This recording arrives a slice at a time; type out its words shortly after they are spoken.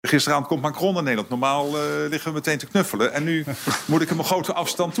Gisteravond komt Macron naar Nederland. Normaal liggen we meteen te knuffelen. En nu moet ik hem een grote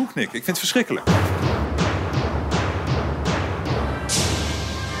afstand toeknikken. Ik vind het verschrikkelijk.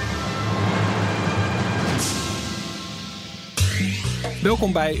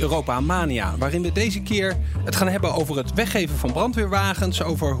 Welkom bij Europa Mania, waarin we deze keer het gaan hebben over het weggeven van brandweerwagens,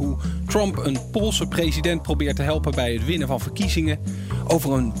 over hoe Trump een Poolse president probeert te helpen bij het winnen van verkiezingen,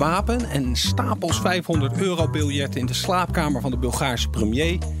 over een wapen en stapels €500 in de slaapkamer van de Bulgaarse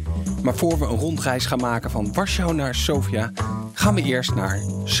premier. Maar voor we een rondreis gaan maken van Warschau naar Sofia, gaan we eerst naar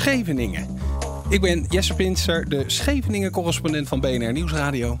Scheveningen. Ik ben Jesse Pinster, de Scheveningen-correspondent van BNR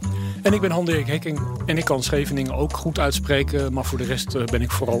Nieuwsradio. En ik ben Han-Dirk Hekking en ik kan Scheveningen ook goed uitspreken. Maar voor de rest ben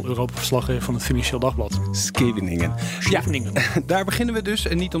ik vooral Europa-verslaggever van het Financieel Dagblad. Scheveningen. Ja, daar beginnen we dus.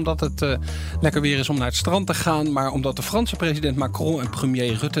 En niet omdat het lekker weer is om naar het strand te gaan, maar omdat de Franse president Macron en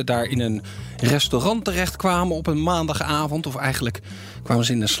premier Rutte daar in een restaurant terechtkwamen op een maandagavond. Of eigenlijk kwamen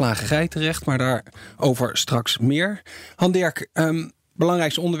ze in een slagerij terecht, maar daarover straks meer. Han-Dirk,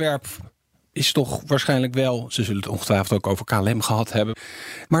 belangrijkste onderwerp is toch waarschijnlijk wel, ze zullen het ongetwijfeld ook over KLM gehad hebben,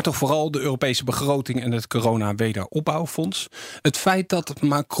 maar toch vooral de Europese begroting en het corona-wederopbouwfonds. Het feit dat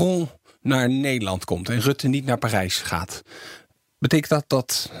Macron naar Nederland komt en Rutte niet naar Parijs gaat. Betekent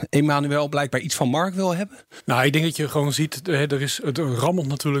dat Emmanuel blijkbaar iets van Mark wil hebben? Nou, ik denk dat je gewoon ziet, het rammelt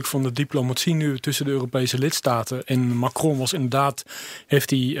natuurlijk van de diplomatie nu tussen de Europese lidstaten. En Macron heeft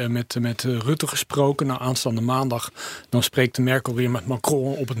hij met Rutte gesproken. Nou, aanstaande maandag dan spreekt Merkel weer met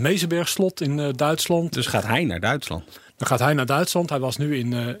Macron op het Mesebergslot in Duitsland. Dus gaat hij naar Duitsland? Dan gaat hij naar Duitsland. Hij was nu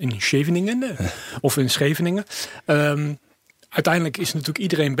in Scheveningen. Of in Scheveningen. Uiteindelijk is natuurlijk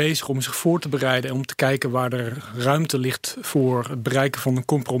iedereen bezig om zich voor te bereiden en om te kijken waar er ruimte ligt voor het bereiken van een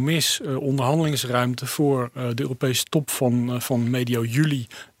compromis, onderhandelingsruimte voor de Europese top van medio juli,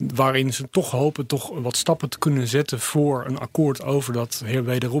 waarin ze toch hopen wat stappen te kunnen zetten voor een akkoord over dat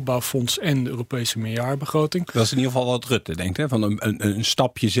wederopbouwfonds en de Europese meerjarenbegroting. Dat is in ieder geval wat Rutte denkt, hè? Van een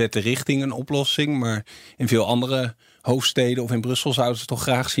stapje zetten richting een oplossing, maar in veel andere hoofdsteden of in Brussel zouden ze toch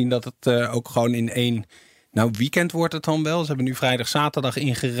graag zien dat het ook gewoon in één weekend wordt het dan wel. Ze hebben nu vrijdag, zaterdag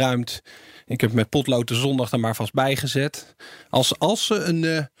ingeruimd. Ik heb met potlood de zondag er maar vast bijgezet. Als ze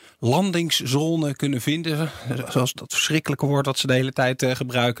een landingszone kunnen vinden, zoals dat verschrikkelijke woord dat ze de hele tijd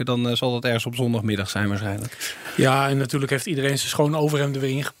gebruiken, dan zal dat ergens op zondagmiddag zijn waarschijnlijk. Ja, en natuurlijk heeft iedereen zijn schone overhemden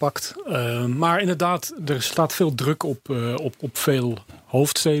weer ingepakt. Maar inderdaad, er staat veel druk op veel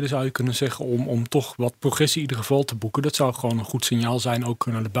hoofdsteden, zou je kunnen zeggen, om toch wat progressie in ieder geval te boeken. Dat zou gewoon een goed signaal zijn, ook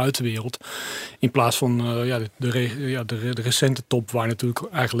naar de buitenwereld. In plaats van de recente top, waar natuurlijk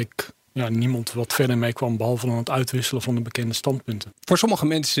eigenlijk niemand wat verder mee kwam, behalve dan het uitwisselen van de bekende standpunten. Voor sommige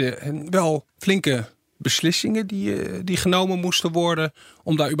mensen wel flinke beslissingen die genomen moesten worden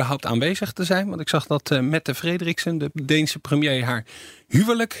om daar überhaupt aanwezig te zijn. Want ik zag dat Mette Frederiksen, de Deense premier, haar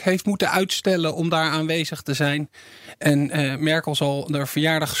huwelijk heeft moeten uitstellen om daar aanwezig te zijn. En Merkel zal haar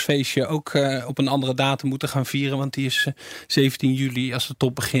verjaardagsfeestje ook op een andere datum moeten gaan vieren, want die is 17 juli, als de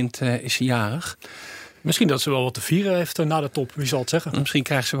top begint, is ze jarig. Misschien dat ze wel wat te vieren heeft na de top, wie zal het zeggen? Misschien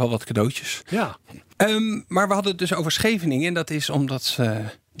krijgt ze wel wat cadeautjes. Ja. Maar we hadden het dus over Scheveningen. En dat is omdat ze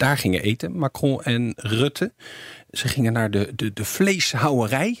daar gingen eten, Macron en Rutte. Ze gingen naar de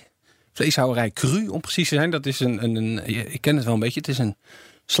vleeshouwerij. Vleeshouwerij Cru, om precies te zijn. Dat is ik ken het wel een beetje, het is een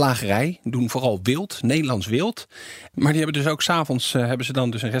slagerij. Doen vooral wild, Nederlands wild. Maar die hebben dus ook 's avonds hebben ze dan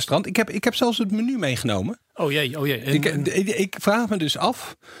dus een restaurant. Ik heb zelfs het menu meegenomen. Oh jee. Ik vraag me dus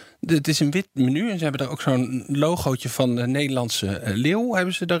af. Het is een wit menu en ze hebben er ook zo'n logootje van de Nederlandse leeuw.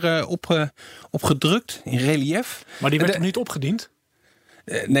 Hebben ze er op gedrukt in relief. Maar die werd er niet opgediend?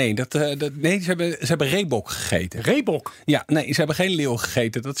 Nee, ze hebben reebok gegeten. Reebok? Ja, nee, ze hebben geen leeuw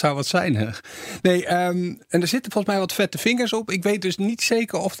gegeten. Dat zou wat zijn. Nee, en er zitten volgens mij wat vette vingers op. Ik weet dus niet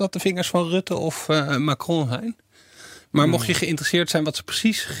zeker of dat de vingers van Rutte of Macron zijn. Maar mocht je geïnteresseerd zijn wat ze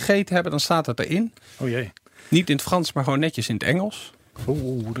precies gegeten hebben, dan staat het erin. Oh jee. Niet in het Frans, maar gewoon netjes in het Engels.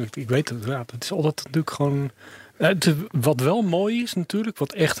 Ik weet het. Ja, het is altijd natuurlijk gewoon. Wat wel mooi is natuurlijk,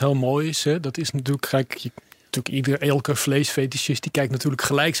 wat echt heel mooi is, dat is natuurlijk, elke vleesfetischist die kijkt natuurlijk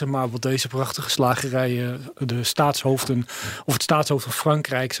gelijk wat deze prachtige slagerijen de staatshoofden of het staatshoofd van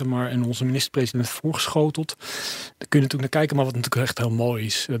Frankrijk en onze minister-president voorgeschoteld. Daar kun je natuurlijk naar kijken, maar wat natuurlijk echt heel mooi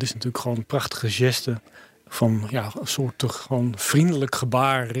is, dat is natuurlijk gewoon prachtige gesten van een soort gewoon vriendelijk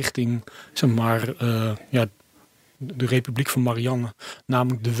gebaar richting de Republiek van Marianne,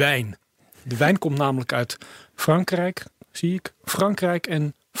 namelijk de wijn. De wijn komt namelijk uit Frankrijk, zie ik. Frankrijk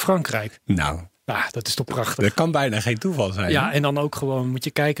en Frankrijk. Nou, Ja, dat is toch prachtig. Dat kan bijna geen toeval zijn. Ja, en dan ook gewoon moet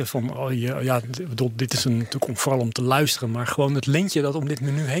je kijken van... dit is natuurlijk vooral om te luisteren... maar gewoon het lintje dat om dit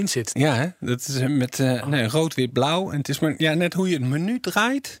menu heen zit. Ja, hè? Dat is met rood, wit, blauw. En het is maar net hoe je het menu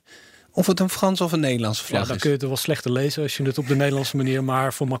draait... of het een Frans of een Nederlandse vlag Ja, dan is. kun je het wel slechter lezen als je het op de Nederlandse manier...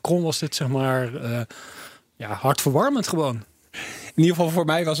 maar voor Macron was dit zeg maar hartverwarmend gewoon. In ieder geval voor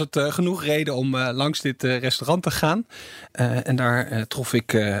mij was het genoeg reden om langs dit restaurant te gaan. En daar trof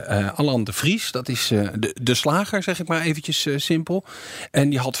ik Allan de Vries. Dat is de slager, zeg ik maar eventjes simpel. En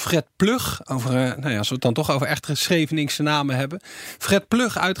die had Fred Plug, als we het dan toch over echte Scheveningse namen hebben. Fred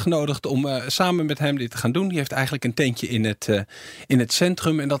Plug uitgenodigd om samen met hem dit te gaan doen. Die heeft eigenlijk een tentje in het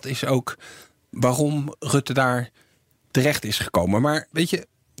centrum. En dat is ook waarom Rutte daar terecht is gekomen. Maar weet je,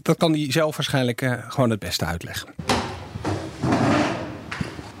 dat kan hij zelf waarschijnlijk gewoon het beste uitleggen.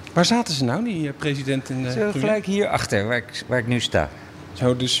 Waar zaten ze nou, die president en Zo gelijk hierachter, waar ik nu sta.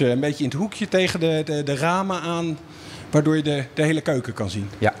 Zo, dus een beetje in het hoekje tegen de ramen aan, waardoor je de hele keuken kan zien.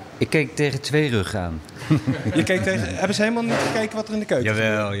 Ja, ik keek tegen 2 ruggen aan. Je keek tegen, hebben ze helemaal niet gekeken wat er in de keuken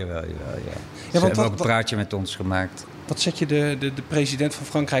Jawel. Ja. Ze hebben ook een praatje met ons gemaakt. Wat zet je de president van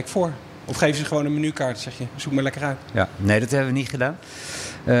Frankrijk voor? Of geven ze gewoon een menukaart, zeg je, zoek maar lekker uit. Ja, nee, dat hebben we niet gedaan.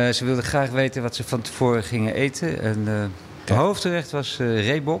 Ze wilden graag weten wat ze van tevoren gingen eten. En het hoofdgerecht was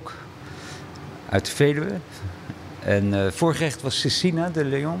reebok uit de Veluwe. En voorgerecht was cecina de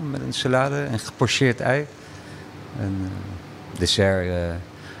Leon met een salade en gepocheerd ei. En dessert,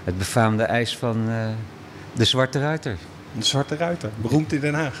 het befaamde ijs van de Zwarte Ruiter. De Zwarte Ruiter, beroemd in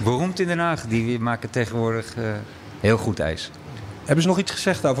Den Haag. Beroemd in Den Haag, die maken tegenwoordig heel goed ijs. Hebben ze nog iets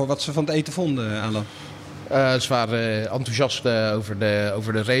gezegd over wat ze van het eten vonden, Alan? Ze waren enthousiast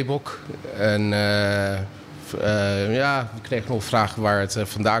over de reebok. En we kregen nog vragen waar het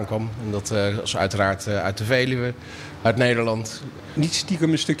vandaan kwam. En dat was uiteraard uit de Veluwe, uit Nederland. Niet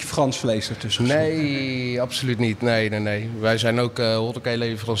stiekem een stukje Frans vlees ertussen? Nee, absoluut niet. Nee. Wij zijn ook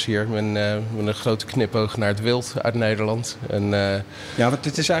horeca-leverancier met een grote knipoog naar het wild uit Nederland. En, ja, want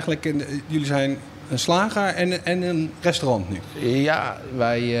het is eigenlijk, jullie zijn een slager en een restaurant nu. Ja,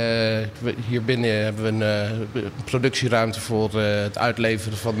 wij hier binnen hebben we een productieruimte voor het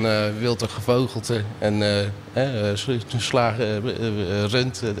uitleveren van wild en gevogelte en slagen,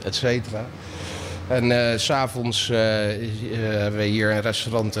 rund, et cetera. En 's avonds hebben we hier een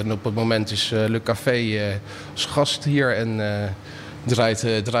restaurant en op het moment is Le Café als gast hier en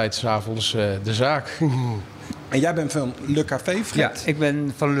draait 's avonds de zaak. En jij bent van Le Café, Fred? Ja, ik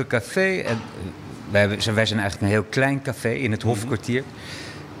ben van Le Café en wij zijn eigenlijk een heel klein café in het Hofkwartier.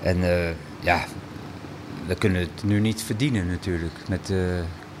 En we kunnen het nu niet verdienen natuurlijk met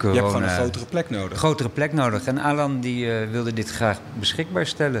corona. Je hebt gewoon een grotere plek nodig. Grotere plek nodig. En Alan die wilde dit graag beschikbaar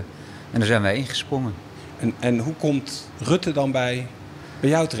stellen. En daar zijn wij ingesprongen. En hoe komt Rutte dan bij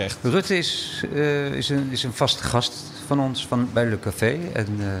jou terecht? Rutte is een vaste gast van ons bij Le Café.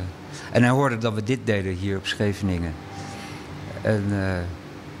 En hij hoorde dat we dit deden hier op Scheveningen. En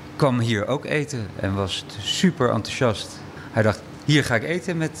kwam hier ook eten en was super enthousiast. Hij dacht, hier ga ik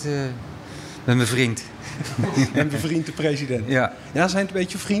eten met mijn vriend. En bevriend de president. Ja. Ja, zijn het een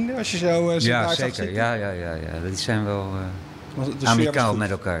beetje vrienden als je zo ja, daar zeker. Ja. Die zijn wel de amicaal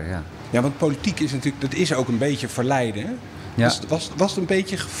met elkaar. Ja. Ja, want politiek is natuurlijk, dat is ook een beetje verleiden. Hè? Ja. Was het een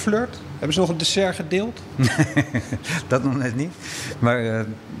beetje geflirt? Hebben ze nog een dessert gedeeld? Dat nog net niet.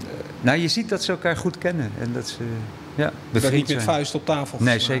 Maar je ziet dat ze elkaar goed kennen. En dat ze bevriend niet zijn. met vuist op tafel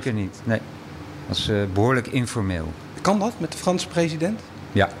Nee, geslagen. zeker niet. Nee. Dat was behoorlijk informeel. Kan dat met de Franse president?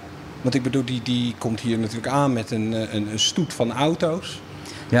 Ja. Want ik bedoel, die komt hier natuurlijk aan met een stoet van auto's.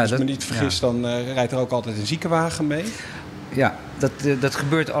 Ja, als ik me niet vergis, dan rijdt er ook altijd een ziekenwagen mee. Ja, dat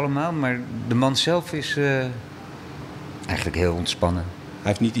gebeurt allemaal. Maar de man zelf is eigenlijk heel ontspannen. Hij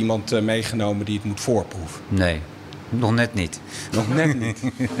heeft niet iemand meegenomen die het moet voorproeven. Nee, nog net niet. Nog net niet.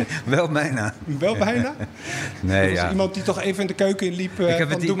 Wel bijna. Wel bijna? Nee, was iemand die toch even in de keuken inliep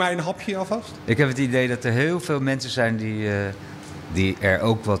doe mij een hapje alvast? Ik heb het idee dat er heel veel mensen zijn die er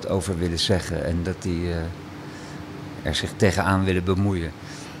ook wat over willen zeggen. En dat die er zich tegenaan willen bemoeien.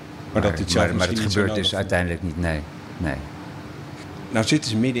 Maar het gebeurt dus uiteindelijk niet, nee. Nou zitten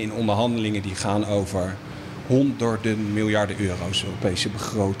ze midden in onderhandelingen die gaan over honderden miljarden euro's. Europese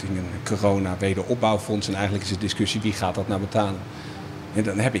begrotingen, corona, wederopbouwfonds. En eigenlijk is de discussie, wie gaat dat nou betalen? En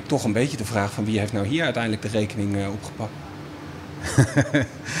dan heb ik toch een beetje de vraag van wie heeft nou hier uiteindelijk de rekening opgepakt?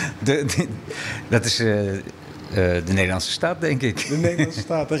 Dat is de Nederlandse staat, denk ik. De Nederlandse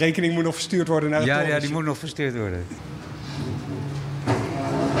staat. De rekening moet nog verstuurd worden naar de torens. Ja, die moet nog verstuurd worden.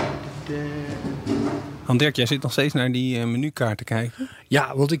 Dirk, jij zit nog steeds naar die menukaart te kijken.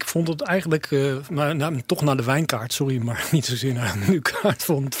 Ja, want ik vond het eigenlijk toch naar de wijnkaart, sorry, maar niet zozeer naar de menukaart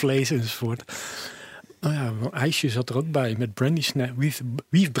van het vlees enzovoort. Nou ja, een ijsje zat er ook bij met brandy snap,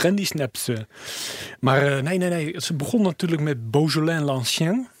 beef brandy snaps. Maar nee. Ze begon natuurlijk met Beaujolais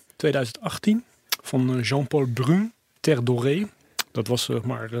l'Ancien, 2018, van Jean-Paul Brun, Terre Dorée. Dat was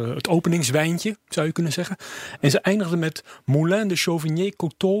het openingswijntje, zou je kunnen zeggen. En ze eindigde met Moulin de Chauvigny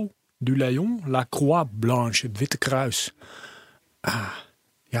Coteau du Layon, La Croix Blanche, het Witte Kruis.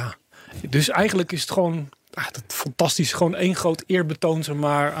 Ja. Dus eigenlijk is het gewoon fantastisch. Gewoon één groot eerbetoon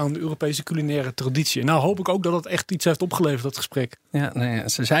aan de Europese culinaire traditie. En nou hoop ik ook dat het echt iets heeft opgeleverd, dat gesprek. Ja,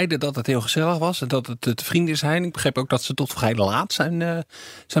 ze zeiden dat het heel gezellig was en dat het vrienden zijn. Ik begreep ook dat ze tot vrij laat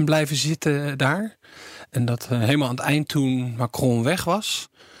zijn blijven zitten daar. En dat helemaal aan het eind, toen Macron weg was,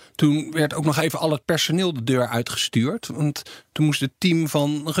 toen werd ook nog even al het personeel de deur uitgestuurd. Want toen moest het team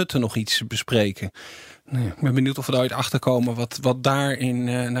van Rutte nog iets bespreken. Nou ja, ik ben benieuwd of we er ooit achterkomen wat daar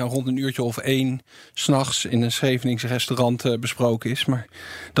rond een uurtje of 1 s'nachts in een Scheveningse restaurant besproken is. Maar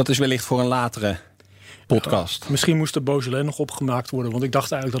dat is wellicht voor een latere podcast. Ja, misschien moest de Beaujolais nog opgemaakt worden. Want ik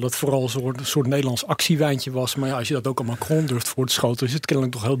dacht eigenlijk dat het vooral een soort Nederlands actiewijntje was. Maar ja, als je dat ook aan Macron durft voor te schoten, is het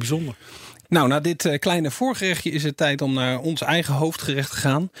kennelijk toch heel bijzonder. Nou, na dit kleine voorgerechtje is het tijd om naar ons eigen hoofdgerecht te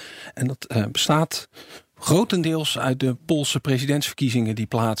gaan. En dat bestaat grotendeels uit de Poolse presidentsverkiezingen die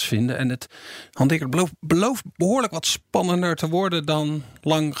plaatsvinden. En het belooft behoorlijk wat spannender te worden dan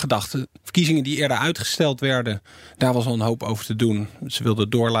lang gedacht. De verkiezingen die eerder uitgesteld werden, daar was al een hoop over te doen. Ze wilden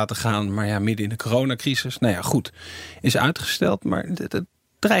door laten gaan, maar ja, midden in de coronacrisis. Nou ja, goed, is uitgesteld, maar het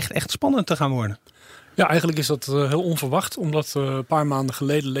dreigt echt spannend te gaan worden. Ja, eigenlijk is dat heel onverwacht. Omdat een paar maanden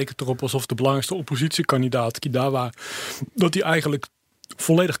geleden leek het erop alsof de belangrijkste oppositiekandidaat, Kidawa, dat hij eigenlijk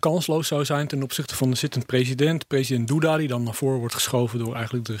volledig kansloos zou zijn ten opzichte van de zittend president Duda, die dan naar voren wordt geschoven door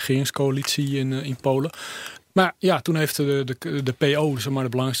eigenlijk de regeringscoalitie in Polen. Maar ja, toen heeft de PO, zeg maar de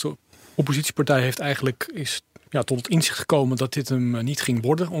belangrijkste oppositiepartij, is tot het inzicht gekomen dat dit hem niet ging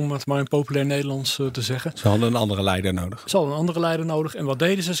worden, om het maar in populair Nederlands te zeggen. Ze hadden een andere leider nodig. En wat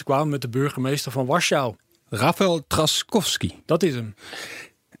deden ze? Ze kwamen met de burgemeester van Warschau. Rafał Trzaskowski. Dat is hem.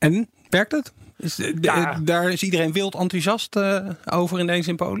 En, werkt het? Daar is iedereen wild enthousiast over ineens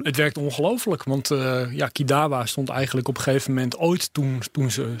in Polen? Het werkt ongelooflijk, want Kidawa stond eigenlijk op een gegeven moment ooit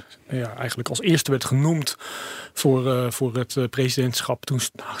toen ze eigenlijk als eerste werd genoemd voor het presidentschap. Toen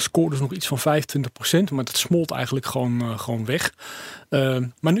scoorde ze nog iets van 25%, maar het smolt eigenlijk gewoon weg.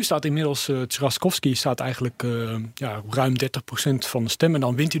 Maar nu staat inmiddels Trzaskowski eigenlijk ruim 30% van de stemmen.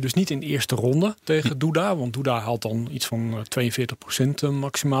 Dan wint hij dus niet in de eerste ronde tegen Duda, want Duda haalt dan iets van 42%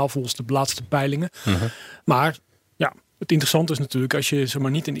 maximaal volgens de laatste peilingen. Maar ja, het interessante is natuurlijk, als je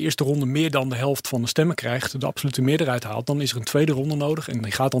niet in de eerste ronde meer dan de helft van de stemmen krijgt, de absolute meerderheid haalt, dan is er een tweede ronde nodig. En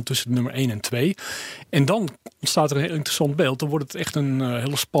die gaat dan tussen de nummer 1 en 2. En dan ontstaat er een heel interessant beeld. Dan wordt het echt een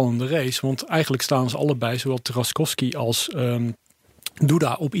hele spannende race. Want eigenlijk staan ze allebei, zowel Trzaskowski als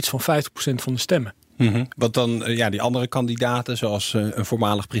Duda, op iets van 50% van de stemmen. Want dan, die andere kandidaten, zoals een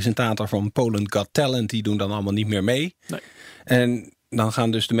voormalig presentator van Poland Got Talent, die doen dan allemaal niet meer mee. Nee. En dan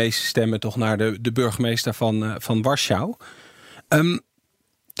gaan dus de meeste stemmen toch naar de burgemeester van Warschau.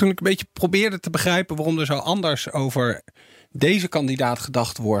 Toen ik een beetje probeerde te begrijpen waarom er zo anders over deze kandidaat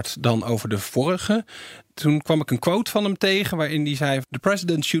gedacht wordt dan over de vorige, toen kwam ik een quote van hem tegen waarin hij zei: "The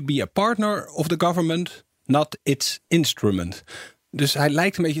president should be a partner of the government, not its instrument." Dus hij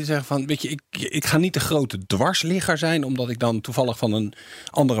lijkt een beetje te zeggen van, weet je, ik ga niet de grote dwarsligger zijn, omdat ik dan toevallig van een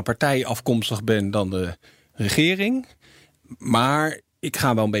andere partij afkomstig ben dan de regering. Maar ik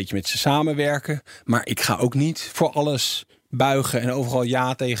ga wel een beetje met ze samenwerken. Maar ik ga ook niet voor alles buigen en overal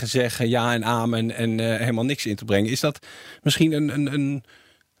ja tegen zeggen, ja en amen en helemaal niks in te brengen. Is dat misschien een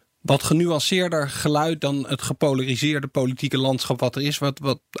wat genuanceerder geluid dan het gepolariseerde politieke landschap wat er is,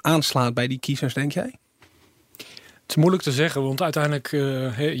 wat aanslaat bij die kiezers, denk jij? Het is moeilijk te zeggen, want uiteindelijk,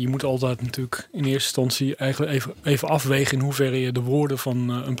 je moet altijd natuurlijk in eerste instantie eigenlijk even afwegen in hoeverre je de woorden van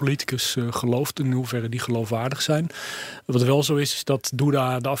een politicus gelooft en in hoeverre die geloofwaardig zijn. Wat wel zo is dat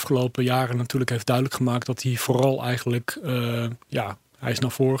Duda de afgelopen jaren natuurlijk heeft duidelijk gemaakt dat hij vooral eigenlijk, hij is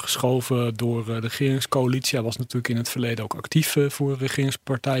naar voren geschoven door de regeringscoalitie. Hij was natuurlijk in het verleden ook actief voor de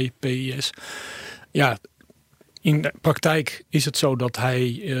regeringspartij PIS. Ja, in de praktijk is het zo dat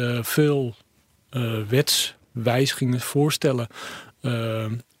hij veel wetswijzigingen voorstellen,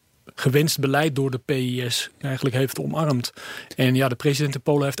 gewenst beleid door de PIS eigenlijk heeft omarmd. En ja, de president in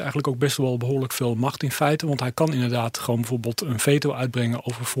Polen heeft eigenlijk ook best wel behoorlijk veel macht in feite, want hij kan inderdaad gewoon bijvoorbeeld een veto uitbrengen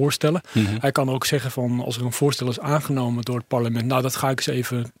over voorstellen. Hij kan ook zeggen van, als er een voorstel is aangenomen door het parlement, nou, dat ga ik eens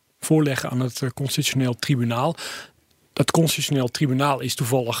even voorleggen aan het constitutioneel tribunaal. Het constitutioneel tribunaal is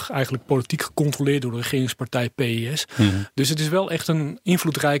toevallig eigenlijk politiek gecontroleerd door de regeringspartij PiS. Dus het is wel echt een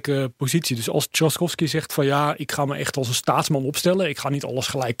invloedrijke positie. Dus als Trzaskowski zegt van ja, ik ga me echt als een staatsman opstellen. Ik ga niet alles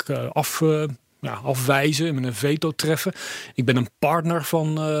gelijk afwijzen en met een veto treffen. Ik ben een partner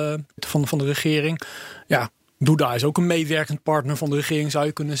van de regering. Ja, Duda is ook een meewerkend partner van de regering, zou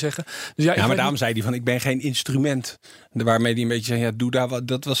je kunnen zeggen. Dus maar daarom zei hij van ik ben geen instrument. Waarmee hij een beetje zei, ja, Duda,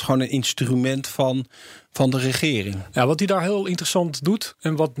 dat was gewoon een instrument van de regering. Ja, wat hij daar heel interessant doet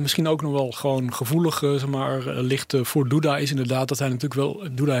en wat misschien ook nog wel gewoon gevoelig ligt voor Duda is inderdaad dat hij natuurlijk wel,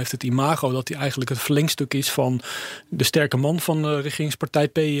 Duda heeft het imago dat hij eigenlijk het verlengstuk is van de sterke man van de regeringspartij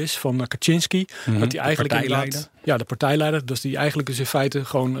PiS, van Kaczynski. Dat hij eigenlijk de partijleider. Dus die eigenlijk dus in feite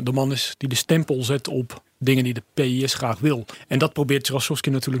gewoon de man is die de stempel zet op dingen die de PiS graag wil. En dat probeert Trzaskowski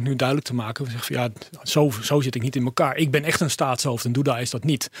natuurlijk nu duidelijk te maken. We zeggen van ja, zo zit ik niet in elkaar. Ik ben echt een staatshoofd en Duda is dat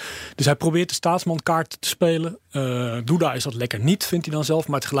niet. Dus hij probeert de staatsmankaart te spelen. Duda is dat lekker niet, vindt hij dan zelf.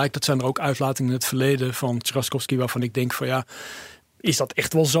 Maar tegelijkertijd zijn er ook uitlatingen in het verleden van Trzaskowski waarvan ik denk van ja, is dat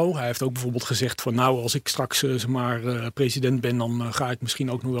echt wel zo? Hij heeft ook bijvoorbeeld gezegd van nou, als ik straks president ben, dan ga ik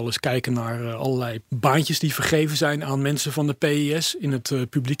misschien ook nog wel eens kijken naar allerlei baantjes die vergeven zijn aan mensen van de PiS in het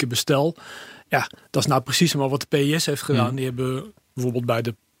publieke bestel. Ja, dat is nou precies maar wat de PiS heeft gedaan. Die hebben bijvoorbeeld bij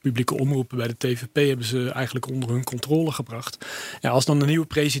de publieke omroepen, bij de TVP, hebben ze eigenlijk onder hun controle gebracht. Ja, als dan een nieuwe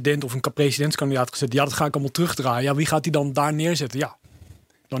president of een presidentskandidaat gezet, ja, dat ga ik allemaal terugdraaien. Ja, wie gaat die dan daar neerzetten? Ja.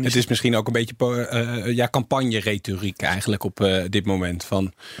 Het is misschien ook een beetje campagne-retoriek eigenlijk op dit moment.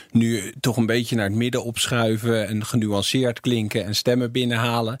 Van nu toch een beetje naar het midden opschuiven en genuanceerd klinken en stemmen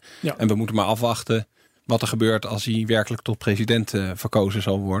binnenhalen. Ja. En we moeten maar afwachten wat er gebeurt als hij werkelijk tot president verkozen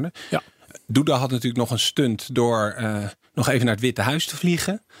zal worden. Ja. Duda had natuurlijk nog een stunt door nog even naar het Witte Huis te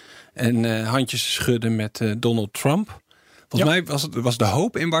vliegen. En handjes te schudden met Donald Trump. Volgens mij was de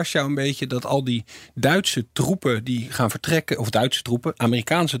hoop in Warschau een beetje dat al die Duitse troepen die gaan vertrekken, of Duitse troepen,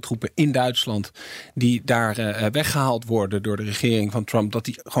 Amerikaanse troepen in Duitsland, die daar weggehaald worden door de regering van Trump, dat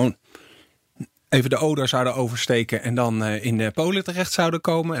die gewoon even de Oder zouden oversteken en dan in Polen terecht zouden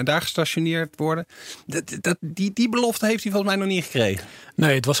komen en daar gestationeerd worden. Die belofte heeft hij volgens mij nog niet gekregen.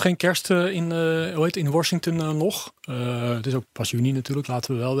 Nee, het was geen kerst in Washington nog. Het is ook pas juni natuurlijk,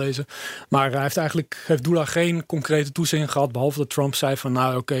 laten we wel wezen. Maar hij heeft Duda geen concrete toezegging gehad, behalve dat Trump zei van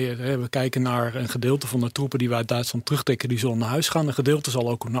nou oké, we kijken naar een gedeelte van de troepen die we uit Duitsland terugtrekken, die zullen naar huis gaan. Een gedeelte zal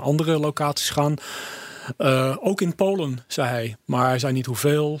ook naar andere locaties gaan. Ook in Polen, zei hij. Maar hij zei niet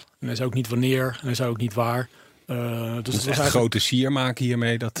hoeveel. En hij zei ook niet wanneer. En hij zei ook niet waar. Dus het was eigenlijk grote sier maken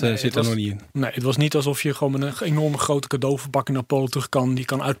hiermee, dat zit er nog niet in. Nee, het was niet alsof je gewoon met een enorme grote cadeauverpakking naar Polen terug kan. Die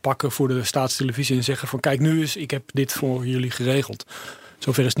kan uitpakken voor de staatstelevisie en zeggen van kijk nu eens, ik heb dit voor jullie geregeld.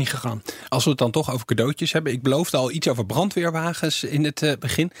 Zover is het niet gegaan. Als we het dan toch over cadeautjes hebben. Ik beloofde al iets over brandweerwagens in het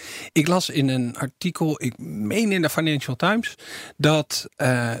begin. Ik las in een artikel, ik meen in de Financial Times, dat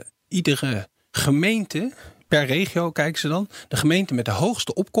iedere gemeente, per regio kijken ze dan, de gemeente met de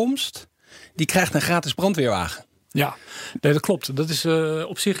hoogste opkomst, die krijgt een gratis brandweerwagen. Ja, nee, dat klopt. Dat is,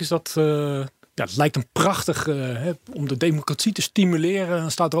 op zich is dat, het lijkt een prachtig, om de democratie te stimuleren.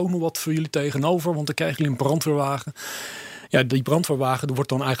 Dan staat er ook nog wat voor jullie tegenover, want dan krijgen jullie een brandweerwagen. Ja, die brandweerwagen wordt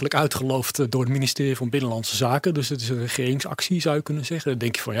dan eigenlijk uitgeloofd door het ministerie van Binnenlandse Zaken. Dus het is een regeringsactie, zou je kunnen zeggen. Dan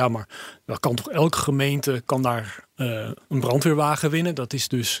denk je van ja, maar dan kan toch elke gemeente kan daar een brandweerwagen winnen. Dat is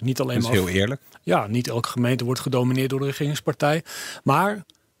dus niet alleen maar. Dat is heel eerlijk. Ja, niet elke gemeente wordt gedomineerd door de regeringspartij. Maar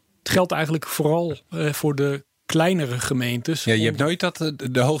het geldt eigenlijk vooral voor de kleinere gemeentes. Ja, je hebt nooit dat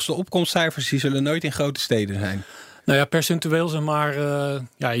de hoogste opkomstcijfers, die zullen nooit in grote steden zijn. Nou ja, percentueel zeg maar,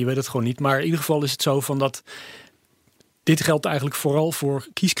 je weet het gewoon niet. Maar in ieder geval is het zo van dat. Dit geldt eigenlijk vooral voor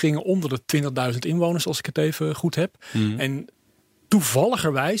kieskringen onder de 20.000 inwoners, als ik het even goed heb. En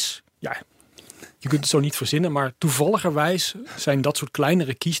toevalligerwijs, ja, je kunt het zo niet verzinnen, maar toevalligerwijs zijn dat soort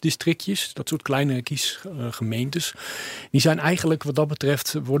kleinere kiesdistrictjes, dat soort kleinere kiesgemeentes, die zijn eigenlijk wat dat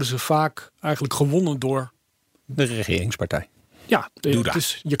betreft, worden ze vaak eigenlijk gewonnen door de regeringspartij. Ja,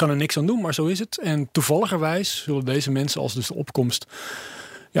 dus je kan er niks aan doen, maar zo is het. En toevalligerwijs zullen deze mensen, als dus de opkomst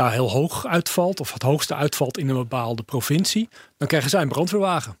heel hoog uitvalt, of het hoogste uitvalt in een bepaalde provincie, dan krijgen zij een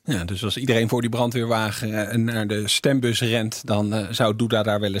brandweerwagen. Ja, dus als iedereen voor die brandweerwagen naar de stembus rent, dan zou Duda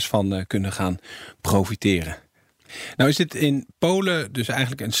daar wel eens van kunnen gaan profiteren. Nou is dit in Polen dus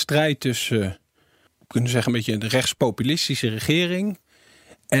eigenlijk een strijd tussen, we kunnen zeggen een beetje een rechtspopulistische regering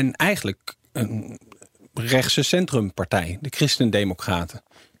en eigenlijk een rechtse centrumpartij, de Christendemocraten.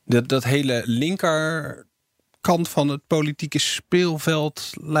 Dat hele linker kant van het politieke speelveld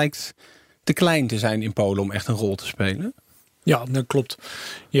lijkt te klein te zijn in Polen om echt een rol te spelen. Ja, dat klopt.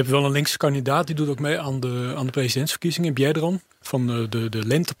 Je hebt wel een linkse kandidaat, die doet ook mee aan de presidentsverkiezingen, Biedron van de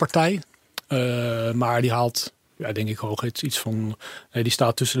Lentepartij. Maar die haalt Ja, denk ik hoog. Het is iets van, die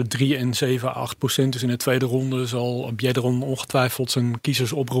staat tussen de 3 en 7-8%. Dus in de tweede ronde zal Bjedron ongetwijfeld zijn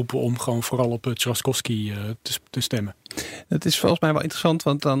kiezers oproepen om gewoon vooral op Trzaskowski te stemmen. Dat is volgens mij wel interessant,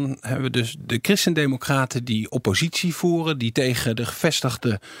 want dan hebben we dus de christendemocraten die oppositie voeren, die tegen de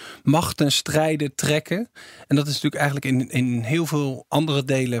gevestigde machten strijden trekken. En dat is natuurlijk eigenlijk in heel veel andere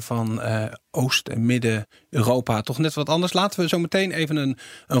delen van Oost- en Midden-Europa toch net wat anders. Laten we zo meteen even een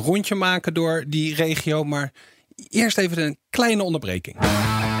rondje maken door die regio, maar eerst even een kleine onderbreking.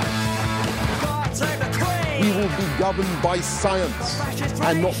 We will be governed by science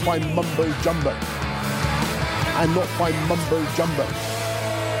and not by mumbo jumbo. And not by mumbo jumbo.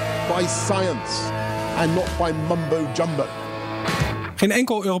 By science and not by mumbo jumbo. Geen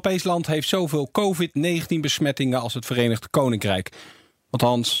enkel Europees land heeft zoveel COVID-19 besmettingen als het Verenigd Koninkrijk.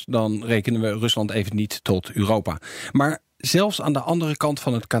 Althans, dan rekenen we Rusland even niet tot Europa. Maar zelfs aan de andere kant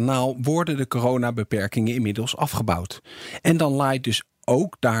van het kanaal worden de coronabeperkingen inmiddels afgebouwd. En dan laait dus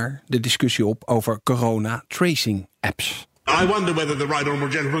ook daar de discussie op over corona-tracing-apps. I wonder whether the right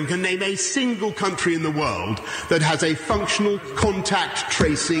honourable gentleman can name a single country in the world that has a functional contact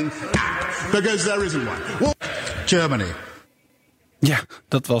tracing app. Because there isn't one. Well, Germany. Ja,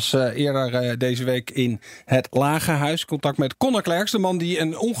 dat was eerder deze week in het Lagerhuis. Contact met Conor Clerks, de man die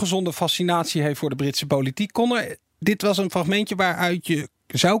een ongezonde fascinatie heeft voor de Britse politiek. Conor, dit was een fragmentje waaruit je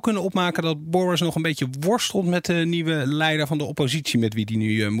zou kunnen opmaken dat Boris nog een beetje worstelt met de nieuwe leider van de oppositie met wie hij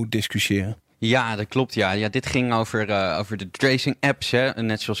nu moet discussiëren. Ja, dat klopt. Ja, dit ging over de tracing apps. Hè.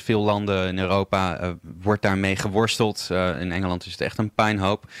 Net zoals veel landen in Europa wordt daarmee geworsteld. In Engeland is het echt een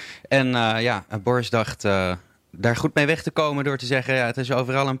puinhoop. En Boris dacht daar goed mee weg te komen door te zeggen, ja, het is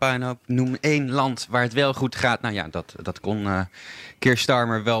overal een puinhoop. Noem 1 land waar het wel goed gaat. Nou ja, dat kon Keir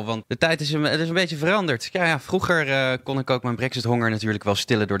Starmer wel, want de tijd is een beetje veranderd. Ja, vroeger kon ik ook mijn Brexit-honger natuurlijk wel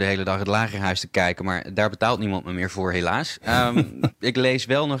stillen door de hele dag het Lagerhuis te kijken, maar daar betaalt niemand me meer voor, helaas. Ik lees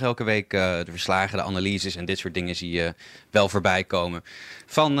wel nog elke week de verslagen, de analyses en dit soort dingen zie je wel voorbij komen.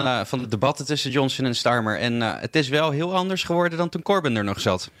 Van de debatten tussen Johnson en Starmer. En het is wel heel anders geworden dan toen Corbyn er nog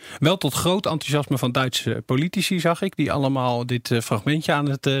zat. Wel tot groot enthousiasme van Duitse politici, zag ik, die allemaal dit fragmentje aan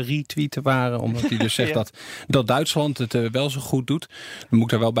het retweeten waren. Omdat hij dus zegt dat Duitsland het wel zo goed doet. Dan moet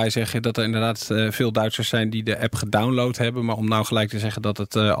ik er wel bij zeggen dat er inderdaad veel Duitsers zijn die de app gedownload hebben. Maar om nou gelijk te zeggen dat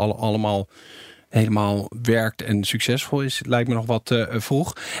het allemaal helemaal werkt en succesvol is, lijkt me nog wat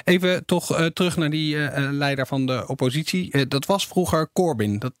vroeg. Even toch terug naar die leider van de oppositie. Dat was vroeger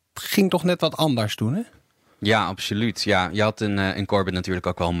Corbyn. Dat ging toch net wat anders toen, hè? Ja, absoluut. Ja, je had in Corbyn natuurlijk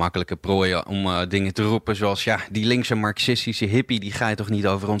ook wel een makkelijke prooi om dingen te roepen. Zoals, die linkse marxistische hippie, die ga je toch niet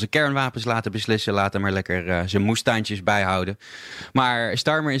over onze kernwapens laten beslissen. Laat hem maar lekker zijn moestuintjes bijhouden. Maar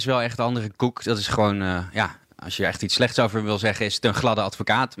Starmer is wel echt een andere koek. Dat is gewoon, als je echt iets slechts over hem wil zeggen, is het een gladde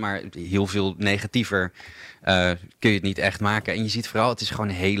advocaat. Maar heel veel negatiever kun je het niet echt maken. En je ziet vooral, het is gewoon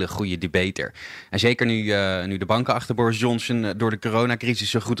een hele goede debater. En zeker nu de banken achter Boris Johnson door de coronacrisis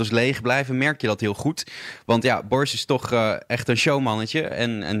zo goed als leeg blijven, merk je dat heel goed. Want ja, Boris is toch echt een showmannetje.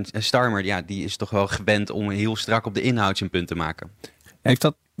 En Starmer, die is toch wel gewend om heel strak op de inhoud zijn punt te maken. Heeft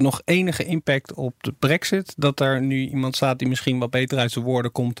dat nog enige impact op de Brexit? Dat er nu iemand staat die misschien wat beter uit zijn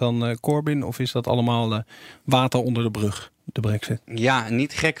woorden komt dan Corbyn? Of is dat allemaal water onder de brug, de Brexit? Ja,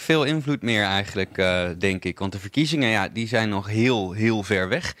 niet gek veel invloed meer eigenlijk, denk ik. Want de verkiezingen, die zijn nog heel, heel ver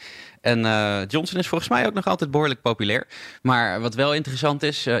weg. En Johnson is volgens mij ook nog altijd behoorlijk populair. Maar wat wel interessant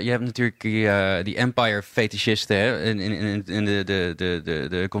is, je hebt natuurlijk die empire-fetischisten, hè, in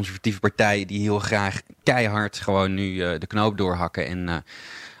de conservatieve partij, die heel graag keihard gewoon nu de knoop doorhakken en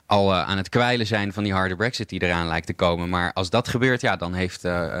al aan het kwijlen zijn van die harde Brexit die eraan lijkt te komen. Maar als dat gebeurt, dan heeft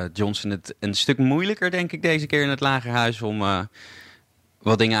Johnson het een stuk moeilijker, denk ik, deze keer in het Lagerhuis om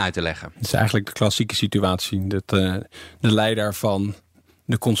wat dingen uit te leggen. Het is eigenlijk de klassieke situatie dat de leider van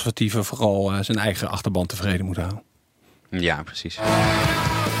de conservatieven vooral zijn eigen achterban tevreden moet houden. Ja, precies.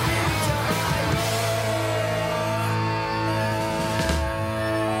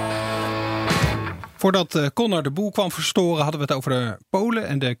 Voordat Conor de boel kwam verstoren, hadden we het over de Polen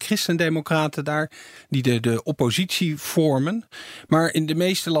en de christendemocraten daar, die de oppositie vormen. Maar in de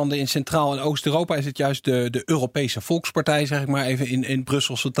meeste landen in Centraal- en Oost-Europa is het juist de Europese Volkspartij, zeg ik maar even in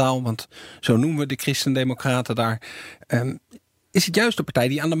Brusselse taal, want zo noemen we de christendemocraten daar. Is het juist de partij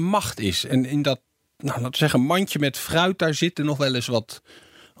die aan de macht is. En in dat, laten we zeggen, mandje met fruit, daar zitten nog wel eens wat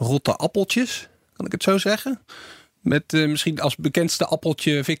rotte appeltjes, kan ik het zo zeggen? Met misschien als bekendste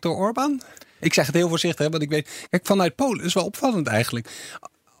appeltje Viktor Orbán. Ik zeg het heel voorzichtig, want ik weet, kijk, vanuit Polen is wel opvallend eigenlijk.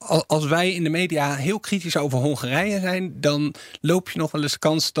 als wij in de media heel kritisch over Hongarije zijn, dan loop je nog wel eens de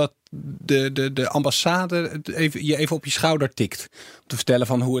kans dat de ambassade je even op je schouder tikt. Om te vertellen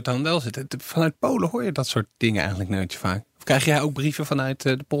van hoe het dan wel zit. Vanuit Polen hoor je dat soort dingen eigenlijk nooit vaak. Of krijg jij ook brieven vanuit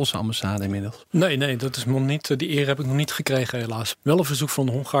de Poolse ambassade inmiddels? Nee, dat is nog niet. Die eer heb ik nog niet gekregen, helaas. Wel een verzoek van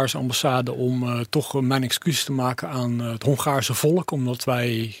de Hongaarse ambassade om toch mijn excuses te maken aan het Hongaarse volk. Omdat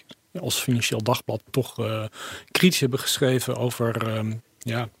wij als Financieel Dagblad toch kritisch hebben geschreven over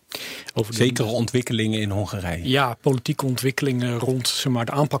over zekere ontwikkelingen in Hongarije. Ja, politieke ontwikkelingen rond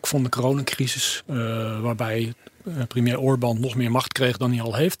de aanpak van de coronacrisis. Waarbij premier Orbán nog meer macht kreeg dan hij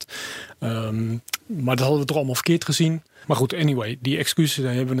al heeft. Maar dat hadden we toch allemaal verkeerd gezien. Maar goed, anyway, die excuses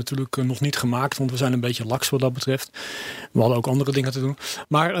hebben we natuurlijk nog niet gemaakt. Want we zijn een beetje laks wat dat betreft. We hadden ook andere dingen te doen.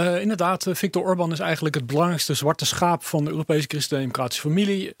 Maar inderdaad, Viktor Orbán is eigenlijk het belangrijkste zwarte schaap van de Europese christendemocratische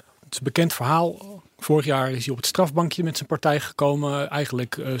familie. Het is een bekend verhaal. Vorig jaar is hij op het strafbankje met zijn partij gekomen.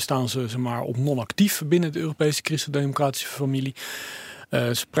 Eigenlijk staan ze op non-actief binnen de Europese christendemocratische familie.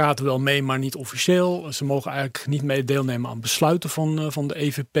 Ze praten wel mee, maar niet officieel. Ze mogen eigenlijk niet mee deelnemen aan besluiten van de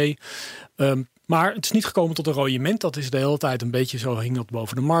EVP. Maar het is niet gekomen tot een rooiement. Dat is de hele tijd een beetje zo, hing dat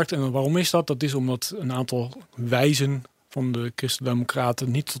boven de markt. En waarom is dat? Dat is omdat een aantal wijzen van de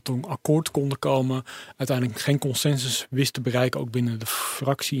Christen-Democraten niet tot een akkoord konden komen. Uiteindelijk geen consensus wist te bereiken, ook binnen de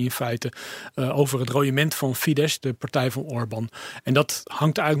fractie in feite, over het rooiement van Fidesz, de partij van Orbán. En dat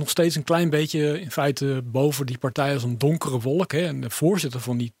hangt eigenlijk nog steeds een klein beetje in feite boven die partij als een donkere wolk. Hè. En de voorzitter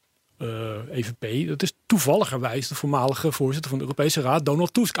van die EVP, dat is toevalligerwijs de voormalige voorzitter van de Europese Raad,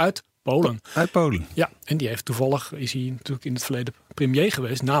 Donald Tusk uit Polen. Uit Polen. Ja, en die heeft toevallig, is hij natuurlijk in het verleden premier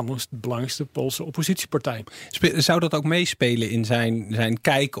geweest namens de belangrijkste Poolse oppositiepartij. Zou dat ook meespelen in zijn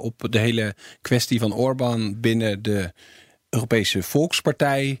kijk op de hele kwestie van Orbán binnen de Europese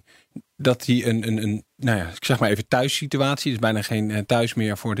Volkspartij? Dat hij ik zeg maar even thuissituatie, is bijna geen thuis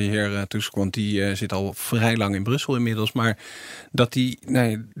meer voor de heer Tusk, want die zit al vrij lang in Brussel inmiddels. Maar dat hij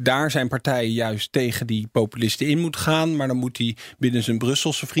daar zijn partij juist tegen die populisten in moet gaan, maar dan moet hij binnen zijn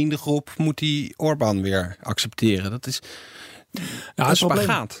Brusselse vriendengroep Orbán weer accepteren. Dat is een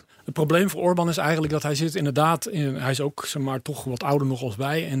spagaat. Het probleem voor Orbán is eigenlijk dat hij zit inderdaad hij is ook toch wat ouder nog als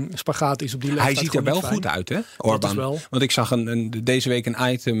wij. En spagaat is op die leeftijd. Hij ziet er wel goed uit, hè, Orbán? Want ik zag deze week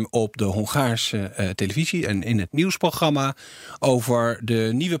een item op de Hongaarse televisie en in het nieuwsprogramma over de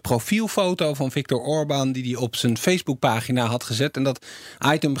nieuwe profielfoto van Viktor Orbán die hij op zijn Facebookpagina had gezet. En dat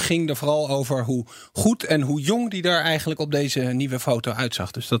item ging er vooral over hoe goed en hoe jong die er eigenlijk op deze nieuwe foto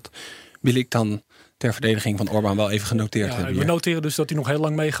uitzag. Dus dat wil ik dan ter verdediging van Orbán wel even genoteerd hebben. We noteren dus dat hij nog heel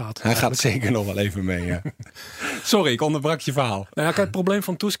lang meegaat. Hij gaat zeker nog wel even mee. Ja. Sorry, ik onderbrak je verhaal. Kijk, het probleem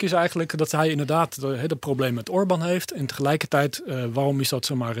van Tusk is eigenlijk dat hij inderdaad het probleem met Orbán heeft. En tegelijkertijd, waarom is dat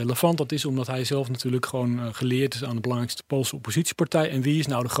zomaar relevant? Dat is omdat hij zelf natuurlijk gewoon geleerd is aan de belangrijkste Poolse oppositiepartij. En wie is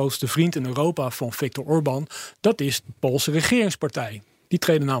nou de grootste vriend in Europa van Viktor Orbán? Dat is de Poolse regeringspartij. Die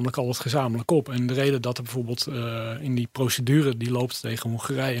treden namelijk altijd gezamenlijk op. En de reden dat er bijvoorbeeld in die procedure die loopt tegen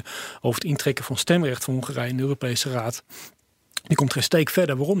Hongarije over het intrekken van stemrecht van Hongarije in de Europese Raad, die komt geen steek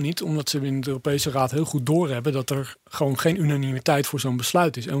verder. Waarom niet? Omdat ze in de Europese Raad heel goed doorhebben dat er gewoon geen unanimiteit voor zo'n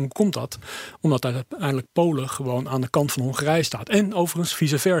besluit is. En hoe komt dat? Omdat uiteindelijk Polen gewoon aan de kant van Hongarije staat. En overigens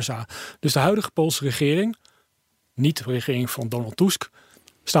vice versa. Dus de huidige Poolse regering, niet de regering van Donald Tusk,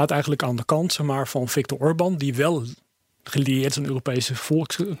 staat eigenlijk aan de kant van Viktor Orbán, die wel gelieerd aan de Europese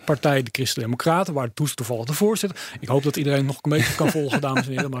Volkspartij, de Christen-Democraten, waar Tusk toevallig de voorzitter. Ik hoop dat iedereen nog een beetje kan volgen, dames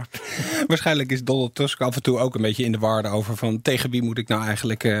en heren. Maar waarschijnlijk is Donald Tusk af en toe ook een beetje in de war over van tegen wie moet ik nou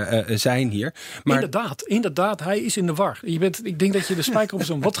eigenlijk zijn hier. Maar inderdaad, hij is in de war. Ik denk dat je de spijker op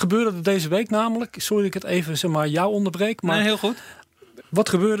zo'n. Wat gebeurde er deze week namelijk? Sorry dat ik het even jou onderbreek. Maar heel goed. Wat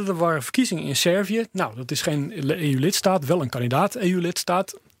gebeurde er? Er waren verkiezingen in Servië. Nou, dat is geen EU-lidstaat, wel een kandidaat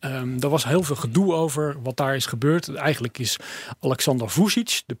EU-lidstaat. Er was heel veel gedoe over wat daar is gebeurd. Eigenlijk is Aleksandar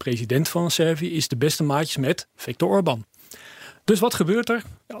Vučić, de president van Servië, is de beste maatjes met Viktor Orbán. Dus wat gebeurt er?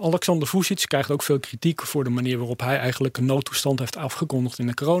 Aleksandar Vučić krijgt ook veel kritiek voor de manier waarop hij eigenlijk een noodtoestand heeft afgekondigd in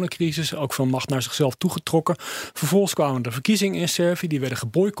de coronacrisis. Ook veel macht naar zichzelf toegetrokken. Vervolgens kwamen de verkiezingen in Servië. Die werden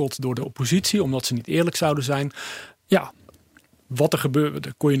geboycott door de oppositie omdat ze niet eerlijk zouden zijn. Ja. Wat er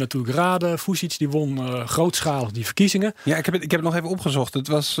gebeurde, kon je natuurlijk raden. Vučić die won grootschalig die verkiezingen. Ja, ik heb het nog even opgezocht. Het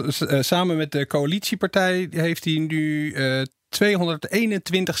was samen met de coalitiepartij heeft hij nu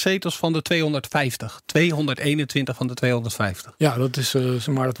 221 zetels van de 250. 221 van de 250. Ja, dat is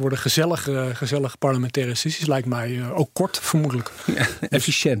dat worden gezellige parlementaire sessies, lijkt mij. Ook kort, vermoedelijk. Ja,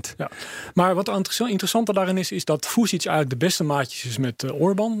 efficiënt. Ja. Maar wat interessanter daarin is dat Vučić eigenlijk de beste maatjes is met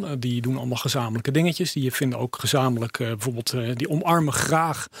Orbán. Die doen allemaal gezamenlijke dingetjes. Die vinden ook gezamenlijk bijvoorbeeld, die omarmen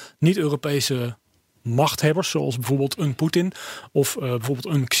graag niet-Europese machthebbers, zoals bijvoorbeeld een Poetin of bijvoorbeeld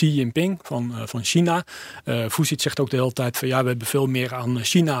een Xi Jinping van China. Vučić zegt ook de hele tijd van we hebben veel meer aan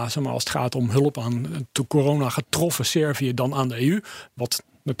China, zeg maar, als het gaat om hulp aan de corona getroffen Servië dan aan de EU. Wat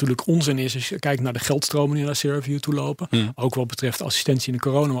natuurlijk onzin is als je kijkt naar de geldstromen die naar Servië toe lopen. Ook wat betreft assistentie in de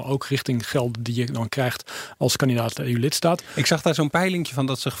corona, maar ook richting geld die je dan krijgt als kandidaat EU-lidstaat. Ik zag daar zo'n peilingje van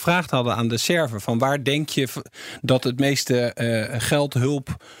dat ze gevraagd hadden aan de Serven. Van waar denk je dat het meeste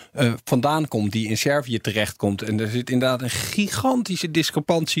geldhulp vandaan komt die in Servië terechtkomt. En er zit inderdaad een gigantische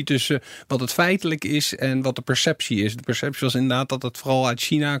discrepantie tussen wat het feitelijk is en wat de perceptie is. De perceptie was inderdaad dat het vooral uit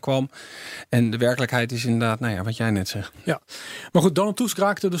China kwam. En de werkelijkheid is inderdaad, wat jij net zegt. Ja, maar goed, Donald Tusk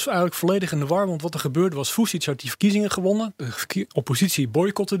raakte dus eigenlijk volledig in de war. Want wat er gebeurde was, Vučić had die verkiezingen gewonnen. De oppositie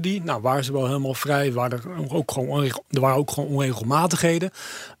boycotte die. Nou, waren ze wel helemaal vrij. Er waren ook gewoon onregelmatigheden.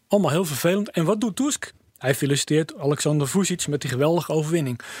 Allemaal heel vervelend. En wat doet Tusk? Hij feliciteert Alexander Vučić met die geweldige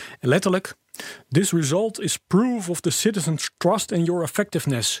overwinning. En letterlijk, this result is proof of the citizens' trust in your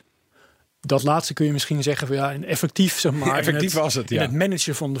effectiveness. Dat laatste kun je misschien zeggen van effectief, zeg maar. Effectief was het, ja. In het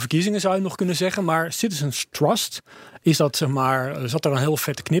managen van de verkiezingen zou je nog kunnen zeggen. Maar citizens trust, is dat, zeg maar, zat er een heel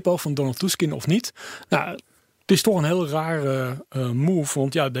vette knipoog van Donald Tusk in of niet? Nou, het is toch een heel rare move.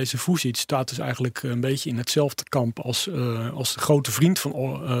 Want deze Vučić staat dus eigenlijk een beetje in hetzelfde kamp als de grote vriend van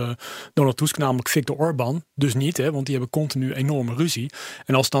Donald Tusk, namelijk Viktor Orbán. Dus niet, want die hebben continu enorme ruzie.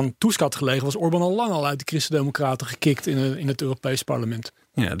 En als dan Tusk had gelegen, was Orbán al lang uit de Christen-Democraten gekikt in het Europees Parlement.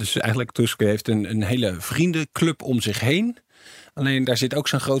 Ja, dus eigenlijk Tusk heeft een hele vriendenclub om zich heen. Alleen daar zit ook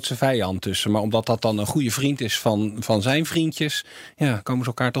zijn grootste vijand tussen. Maar omdat dat dan een goede vriend is van zijn vriendjes, komen ze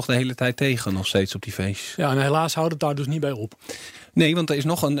elkaar toch de hele tijd tegen nog steeds op die feestjes. Ja, en helaas houdt het daar dus niet bij op. Nee, want er is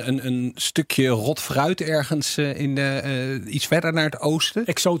nog een stukje rot fruit ergens iets verder naar het oosten.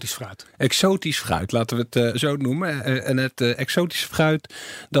 Exotisch fruit. Exotisch fruit, laten we het zo noemen. En het exotische fruit,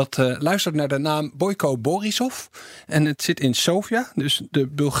 dat luistert naar de naam Boyko Borisov. En het zit in Sofia. Dus de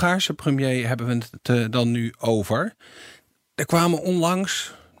Bulgaarse premier hebben we het dan nu over. Er kwamen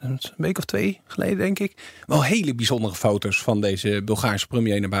onlangs, een week of 2 geleden denk ik, wel hele bijzondere foto's van deze Bulgaarse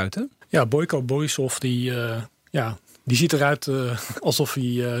premier naar buiten. Ja, Boyko Borisov die ziet eruit alsof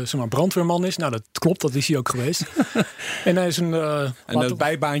hij brandweerman is. Nou, dat klopt, dat is hij ook geweest. En hij is en het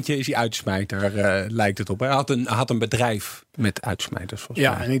bijbaantje is hij uitsmijter, lijkt het op. Hij had een bedrijf met uitsmijters.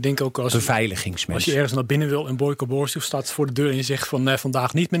 Ja, en ik denk ook als je ergens naar binnen wil en Boyko Borisov staat voor de deur en je zegt van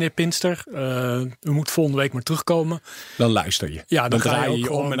vandaag niet, meneer Pinster. U moet volgende week maar terugkomen. Dan luister je. Ja, dan draai je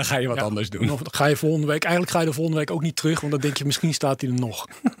je om en dan ga je wat anders doen. Dan ga je eigenlijk ga je de volgende week ook niet terug, want dan denk je misschien staat hij er nog.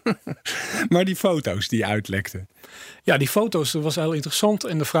 Maar die foto's die uitlekten. Ja, die foto's, dat was heel interessant.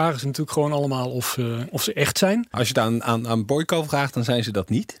 En de vraag is natuurlijk gewoon allemaal of ze echt zijn. Als je het aan Boyko vraagt, dan zijn ze dat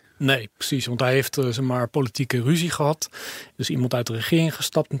niet? Nee, precies. Want hij heeft politieke ruzie gehad. Dus iemand uit de regering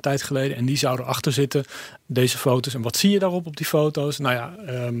gestapt een tijd geleden. En die zou erachter zitten, deze foto's. En wat zie je daarop op die foto's? Nou ja...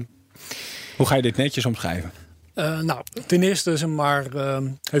 Hoe ga je dit netjes omschrijven? Ten eerste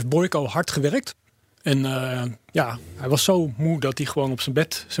heeft Boyko hard gewerkt. En hij was zo moe dat hij gewoon op zijn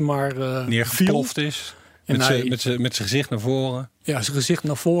bed neergeploft is. Met zijn gezicht naar voren. Ja, zijn gezicht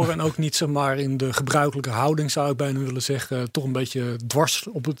naar voren. En ook niet in de gebruikelijke houding, zou ik bijna willen zeggen. Toch een beetje dwars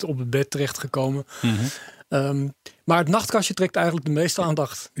op het bed terechtgekomen. Mm-hmm. Maar het nachtkastje trekt eigenlijk de meeste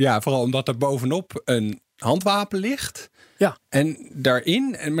aandacht. Ja, vooral omdat er bovenop een handwapen ligt. Ja. En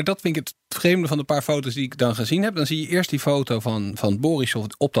daarin, maar dat vind ik het vreemde van de paar foto's die ik dan gezien heb. Dan zie je eerst die foto van Borisov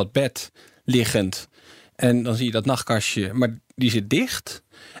op dat bed liggend. En dan zie je dat nachtkastje, maar die zit dicht.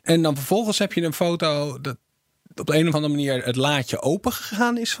 En dan vervolgens heb je een foto dat op de een of andere manier het laadje open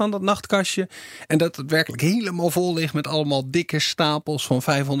gegaan is van dat nachtkastje. En dat het werkelijk helemaal vol ligt met allemaal dikke stapels van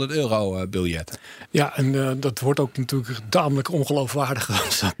 €500 biljetten. Ja, en dat wordt ook natuurlijk tamelijk ongeloofwaardig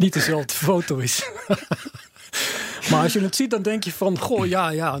als dat niet dezelfde foto is. Maar als je het ziet, dan denk je van...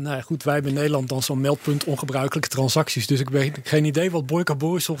 goed, wij hebben in Nederland dan zo'n meldpunt ongebruikelijke transacties. Dus ik weet geen idee wat Boyko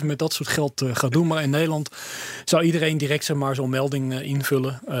Borisov met dat soort geld gaat doen. Maar in Nederland zou iedereen direct zo'n melding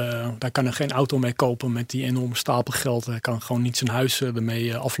invullen. Daar kan er geen auto mee kopen met die enorme stapel geld. Hij kan gewoon niet zijn huis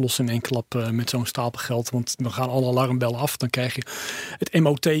ermee aflossen in één klap met zo'n stapel geld. Want dan gaan alle alarmbellen af. Dan krijg je het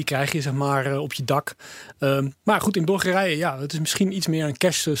MOT op je dak. Maar goed, in Bulgarije, het is misschien iets meer een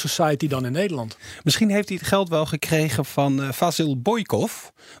cash society dan in Nederland. Misschien heeft hij het geld wel gekregen van Vasil Boykov.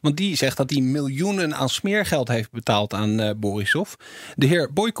 Want die zegt dat hij miljoenen aan smeergeld heeft betaald aan Borisov. De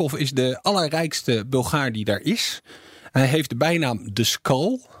heer Boykov is de allerrijkste Bulgaar die daar is. Hij heeft de bijnaam The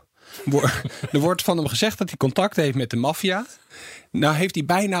Skull. Er wordt van hem gezegd dat hij contact heeft met de maffia. Nou heeft die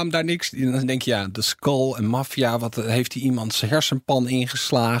bijnaam daar niks. Dan denk je, The Skull en maffia. Wat heeft hij iemands hersenpan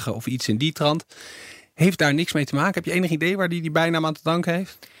ingeslagen of iets in die trant. heeft daar niks mee te maken? Heb je enig idee waar die bijnaam aan te danken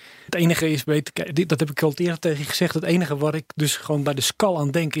heeft? Het enige is, dat heb ik al eerder tegen je gezegd. Het enige wat ik dus gewoon bij de Skull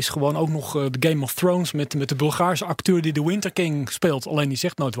aan denk, is gewoon ook nog de Game of Thrones met de Bulgaarse acteur die de Winter King speelt. Alleen die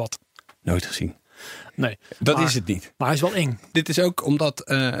zegt nooit wat. Nooit gezien. Nee. Dat is het niet. Maar hij is wel eng. Dit is ook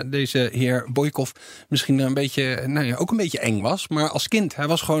omdat deze heer Boykov misschien ook een beetje eng was. Maar als kind, hij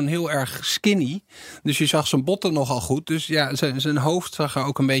was gewoon heel erg skinny. Dus je zag zijn botten nogal goed. Dus ja, zijn hoofd zag er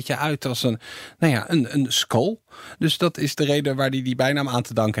ook een beetje uit als een skull. Dus dat is de reden waar hij die bijnaam aan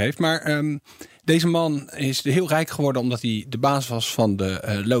te danken heeft. Maar deze man is heel rijk geworden omdat hij de baas was van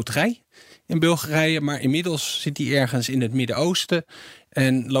de loterij in Bulgarije. Maar inmiddels zit hij ergens in het Midden-Oosten.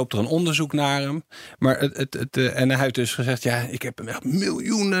 En loopt er een onderzoek naar hem. Maar en hij heeft dus gezegd, ja, ik heb hem echt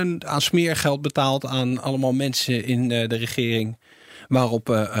miljoenen aan smeergeld betaald aan allemaal mensen in de regering.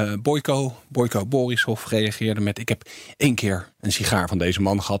 Waarop Boyko Borisov reageerde met, ik heb 1 keer een sigaar van deze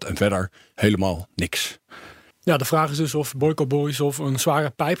man gehad en verder helemaal niks. Ja, de vraag is dus of Boyko Borisov een zware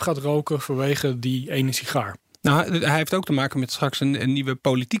pijp gaat roken vanwege die ene sigaar. Nou, hij heeft ook te maken met straks een nieuwe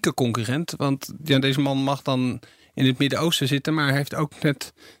politieke concurrent. Want ja, deze man mag dan in het Midden-Oosten zitten, maar hij heeft ook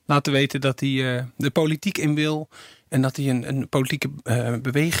net laten weten dat hij de politiek in wil. En dat hij een politieke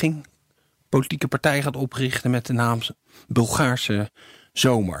beweging, politieke partij gaat oprichten met de naam Bulgaarse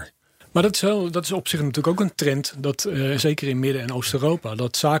Zomer. Maar dat is op zich natuurlijk ook een trend, dat zeker in Midden- en Oost-Europa,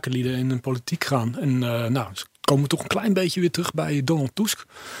 dat zakenlieden in de politiek gaan. En ze komen toch een klein beetje weer terug bij Donald Tusk.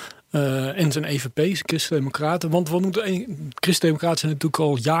 En zijn EVP, Christen-Democraten. Want Christen-Democraten zijn natuurlijk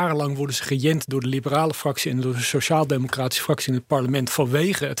al jarenlang worden ze gejend door de liberale fractie en door de sociaal-democratische fractie in het parlement.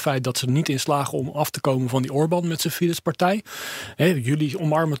 Vanwege het feit dat ze er niet in slagen om af te komen van die Orbán met zijn Fidesz-partij. Jullie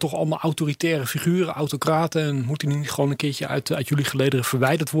omarmen toch allemaal autoritaire figuren, autocraten. En moet die niet gewoon een keertje uit jullie gelederen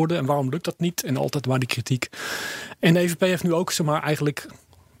verwijderd worden? En waarom lukt dat niet? En altijd maar die kritiek. En de EVP heeft nu ook eigenlijk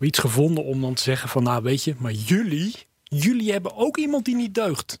iets gevonden om dan te zeggen van, weet je, maar jullie hebben ook iemand die niet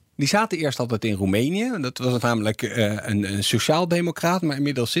deugt. Die zaten eerst altijd in Roemenië. Dat was namelijk een sociaaldemocraat. Maar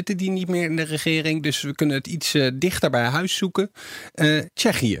inmiddels zitten die niet meer in de regering. Dus we kunnen het iets dichter bij huis zoeken.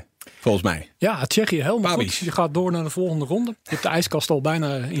 Tsjechië, volgens mij. Ja, Tsjechië, helemaal Babiš. goed. Je gaat door naar de volgende ronde. Je hebt de ijskast al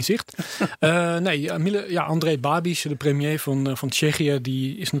bijna in zicht. Andrej Babiš, de premier van Tsjechië,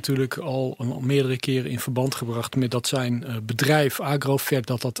 die is natuurlijk al meerdere keren in verband gebracht met dat zijn bedrijf Agrofert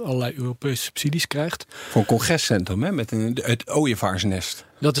dat allerlei Europese subsidies krijgt. Voor een congrescentrum, hè, met het ooievaarsnest.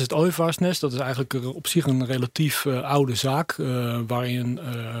 Dat is het ooievaarsnest. Dat is eigenlijk op zich een relatief oude zaak. Waarin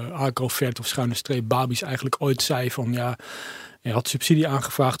Agrofert of _ Babiš eigenlijk ooit zei van hij had subsidie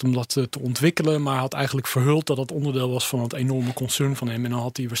aangevraagd om dat te ontwikkelen. Maar had eigenlijk verhuld dat het onderdeel was van het enorme concern van hem. En dan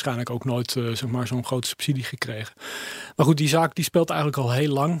had hij waarschijnlijk ook nooit zo'n grote subsidie gekregen. Maar goed, die zaak die speelt eigenlijk al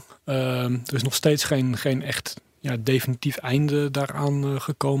heel lang. Er is nog steeds geen echt definitief einde daaraan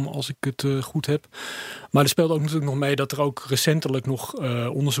gekomen, als ik het goed heb. Maar er speelt ook natuurlijk nog mee dat er ook recentelijk nog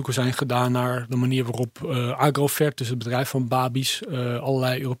onderzoeken zijn gedaan naar de manier waarop Agrofert, dus het bedrijf van Babiš,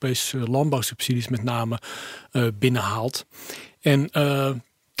 allerlei Europese landbouwsubsidies met name binnenhaalt. En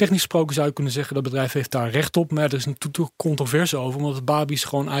technisch gesproken zou je kunnen zeggen dat bedrijf heeft daar recht op. Maar er is natuurlijk controverse over. Omdat het Babiš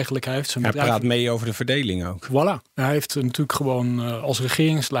gewoon eigenlijk heeft zijn bedrijf. Hij praat mee over de verdeling ook. Voilà. Hij heeft natuurlijk gewoon als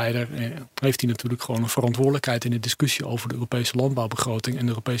regeringsleider heeft hij natuurlijk gewoon een verantwoordelijkheid in de discussie over de Europese landbouwbegroting en de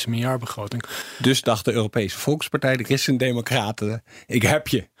Europese meerjaarbegroting. Dus dacht de Europese Volkspartij, de Christen-Democraten, ik heb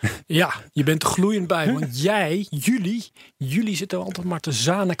je. Ja, je bent er gloeiend bij. Want jullie zitten altijd maar te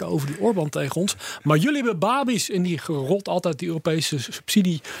zaniken over die Orbán tegen ons. Maar jullie hebben Babiš en die rolt altijd die Europese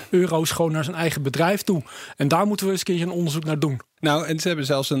subsidie-euro's gewoon naar zijn eigen bedrijf toe. En daar moeten we eens een keertje een onderzoek naar doen. Nou, en ze hebben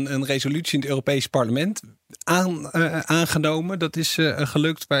zelfs een resolutie in het Europese parlement aangenomen. Dat is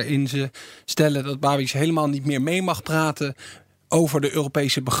gelukt, waarin ze stellen dat Babiš helemaal niet meer mee mag praten over de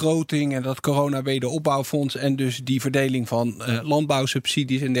Europese begroting en dat corona-wederopbouwfonds en dus die verdeling van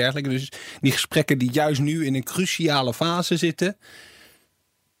landbouwsubsidies en dergelijke. Dus die gesprekken die juist nu in een cruciale fase zitten.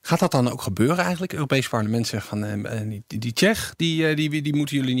 Gaat dat dan ook gebeuren eigenlijk? Het Europees parlement zegt van die Tsjech, die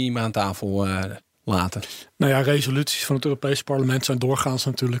moeten jullie niet meer aan tafel laten. Nou ja, resoluties van het Europese parlement zijn doorgaans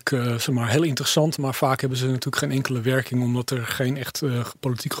natuurlijk heel interessant. Maar vaak hebben ze natuurlijk geen enkele werking, omdat er geen echt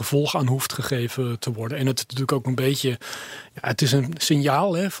politiek gevolg aan hoeft gegeven te worden. En het is natuurlijk ook een beetje, het is een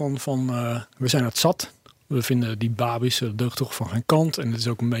signaal van we zijn het zat. We vinden die Babiš deugt toch van geen kant. En het is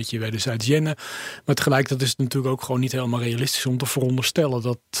ook een beetje wederzijds jennen. Maar tegelijkertijd is het natuurlijk ook gewoon niet helemaal realistisch om te veronderstellen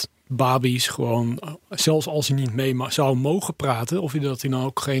dat Babiš gewoon, zelfs als hij niet mee zou mogen praten, of dat hij nou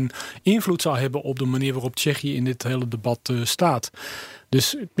ook geen invloed zou hebben op de manier waarop Tsjechië in dit hele debat staat.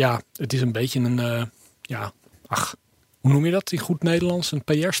 Dus ja, het is een beetje hoe noem je dat in goed Nederlands? Een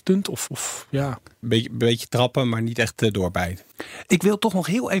PR-stunt? Of ja. Een beetje trappen, maar niet echt doorbijten. Ik wil toch nog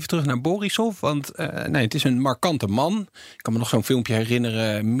heel even terug naar Borisov. Want het is een markante man. Ik kan me nog zo'n filmpje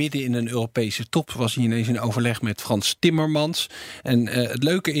herinneren. Midden in een Europese top was hij ineens in overleg met Frans Timmermans. En het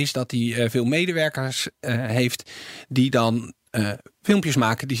leuke is dat hij veel medewerkers heeft die dan filmpjes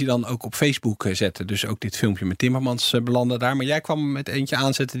maken die ze dan ook op Facebook zetten. Dus ook dit filmpje met Timmermans belandde daar. Maar jij kwam met eentje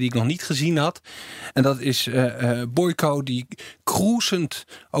aanzetten die ik nog niet gezien had. En dat is Bojko die cruisend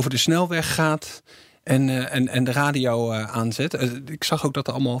over de snelweg gaat en de radio aanzet. Ik zag ook dat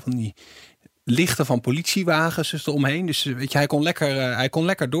er allemaal van die lichten van politiewagens eromheen. Dus weet je, hij kon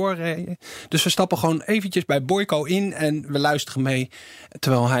lekker doorrijden. Dus we stappen gewoon eventjes bij Bojko in en we luisteren mee.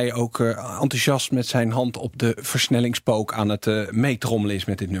 Terwijl hij ook enthousiast met zijn hand op de versnellingspook aan het meetrommelen is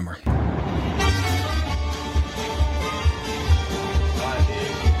met dit nummer.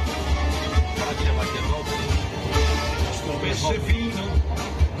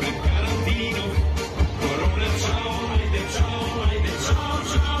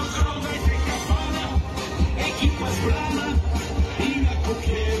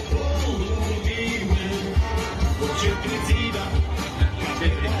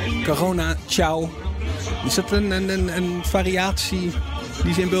 Corona, ciao. Is dat een variatie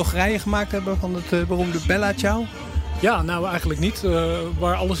die ze in Bulgarije gemaakt hebben van het beroemde Bella Ciao? Ja, nou eigenlijk niet.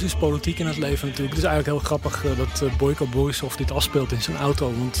 Waar alles is politiek in het leven natuurlijk. Het is eigenlijk heel grappig dat Bojko Borisov dit afspeelt in zijn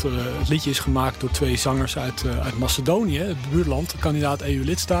auto. Want het liedje is gemaakt door 2 zangers uit Macedonië, het buurland, kandidaat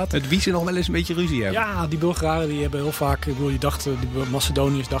EU-lidstaat. Het wie ze nog wel eens een beetje ruzie hebben. Ja, die Bulgaren die hebben heel vaak, die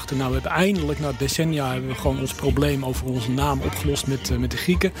Macedoniërs dachten, nou we hebben eindelijk na decennia hebben we gewoon ons probleem over onze naam opgelost met de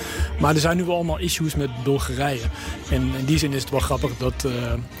Grieken. Maar er zijn nu wel allemaal issues met Bulgarije. En in die zin is het wel grappig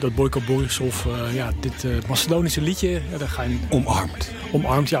dat Bojko Borisov dit Macedonische liedje daar ga je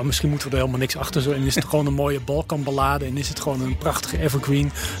omarmt. Ja, misschien moeten we er helemaal niks achter zo. En is het gewoon een mooie Balkanballade en is het gewoon een prachtige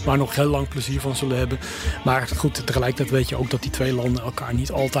evergreen waar we nog heel lang plezier van zullen hebben. Maar goed, tegelijkertijd weet je ook dat die 2 landen elkaar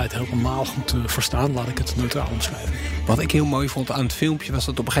niet altijd helemaal goed verstaan. Laat ik het neutraal omschrijven. Wat ik heel mooi vond aan het filmpje was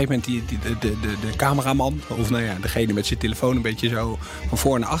dat op een gegeven moment de cameraman, of degene met zijn telefoon een beetje zo van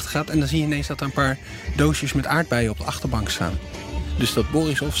voor naar achter gaat. En dan zie je ineens dat er een paar doosjes met aardbeien op de achterbank staan. Dus dat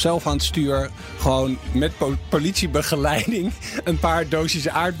Borisov zelf aan het stuur gewoon met politiebegeleiding een paar doosjes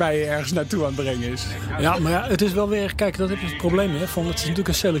aardbeien ergens naartoe aan het brengen is. Ja, maar ja, het is wel weer, kijk, dat heb je het probleem hè, van het is natuurlijk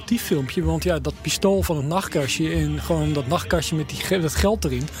een selectief filmpje, want ja, dat pistool van het nachtkastje en gewoon dat nachtkastje met dat geld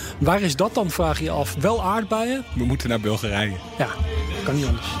erin, waar is dat dan, vraag je af? Wel aardbeien? We moeten naar Bulgarije. Ja, kan niet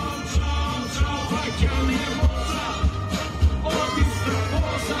anders.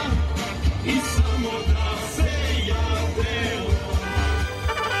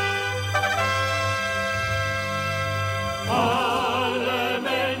 Alle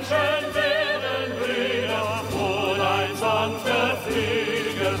Menschen werden Brüder, wohl ein sanfter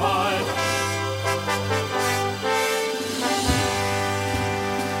Flügelweib.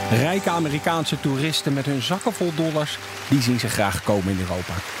 Rijke Amerikaanse toeristen met hun zakken vol dollars, die zien ze graag komen in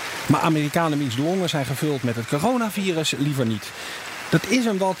Europa. Maar Amerikanen wiens longen zijn gevuld met het coronavirus liever niet. Dat is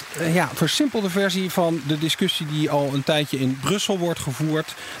een wat versimpelde versie van de discussie die al een tijdje in Brussel wordt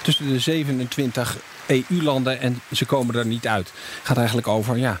gevoerd tussen de 27 EU-landen en ze komen er niet uit. Het gaat eigenlijk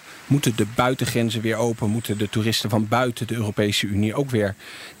over, moeten de buitengrenzen weer open? Moeten de toeristen van buiten de Europese Unie ook weer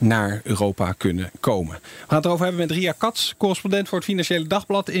naar Europa kunnen komen? We gaan het erover hebben met Ria Katz, correspondent voor het Financiële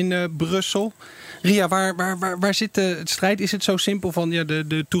Dagblad in Brussel. Ria, waar zit het strijd? Is het zo simpel van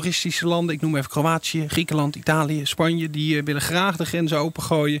de toeristische landen, ik noem even Kroatië, Griekenland, Italië, Spanje, die willen graag de grenzen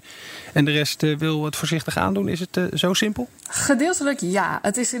opengooien en de rest wil het voorzichtig aandoen? Is het zo simpel? Gedeeltelijk ja.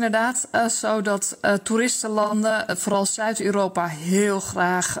 Het is inderdaad zo dat toeristenlanden, vooral Zuid-Europa, heel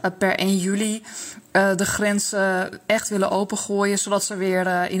graag per 1 juli de grenzen echt willen opengooien, zodat ze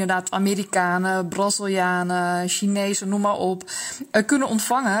weer inderdaad Amerikanen, Brazilianen, Chinezen, noem maar op, kunnen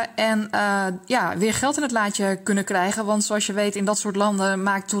ontvangen en weer geld in het laadje kunnen krijgen. Want zoals je weet, in dat soort landen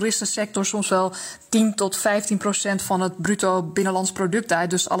maakt de toeristensector soms wel 10 tot 15% van het bruto binnenlands product uit.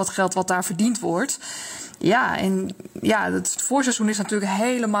 Dus al het geld wat daar verdiend wordt. Ja, en het voorseizoen is natuurlijk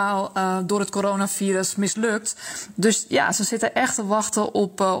helemaal door het coronavirus mislukt. Dus ja, ze zitten echt te wachten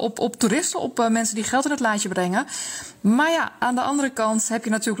op toeristen, op mensen die geld in het laadje brengen. Maar ja, aan de andere kant heb je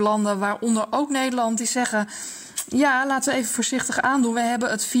natuurlijk landen, waaronder ook Nederland, die zeggen, ja, laten we even voorzichtig aandoen. We hebben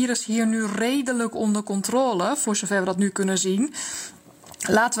het virus hier nu redelijk onder controle, voor zover we dat nu kunnen zien.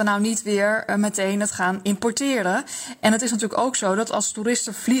 Laten we nou niet weer meteen het gaan importeren. En het is natuurlijk ook zo dat als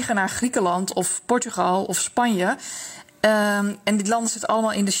toeristen vliegen naar Griekenland of Portugal of Spanje, en die landen zitten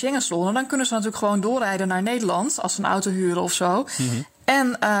allemaal in de Schengenzone, dan kunnen ze natuurlijk gewoon doorrijden naar Nederland als ze een auto huren of zo. Mm-hmm.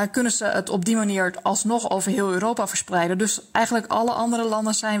 En kunnen ze het op die manier alsnog over heel Europa verspreiden. Dus eigenlijk alle andere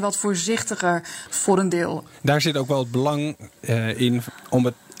landen zijn wat voorzichtiger voor een deel. Daar zit ook wel het belang in om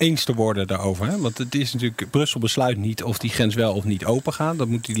het eens te worden daarover. Hè? Want het is natuurlijk, Brussel besluit niet of die grens wel of niet open gaat. Dat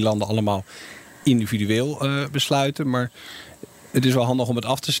moeten die landen allemaal individueel besluiten. Maar het is wel handig om het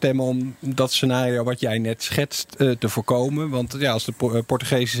af te stemmen om dat scenario wat jij net schetst te voorkomen. Want ja, als de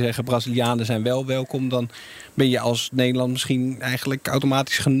Portugezen zeggen Brazilianen zijn wel welkom, dan ben je als Nederland misschien eigenlijk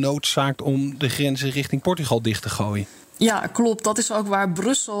automatisch genoodzaakt om de grenzen richting Portugal dicht te gooien. Ja, klopt. Dat is ook waar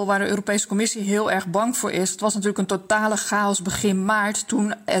Brussel, waar de Europese Commissie heel erg bang voor is. Het was natuurlijk een totale chaos begin maart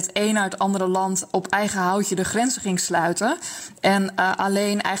toen het een uit het andere land op eigen houtje de grenzen ging sluiten. En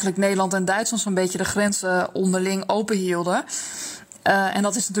alleen eigenlijk Nederland en Duitsland zo'n beetje de grenzen onderling open hielden. En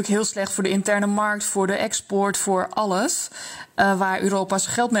dat is natuurlijk heel slecht voor de interne markt, voor de export, voor alles. Waar Europa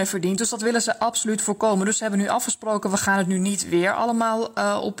zijn geld mee verdient. Dus dat willen ze absoluut voorkomen. Dus ze hebben nu afgesproken, we gaan het nu niet weer allemaal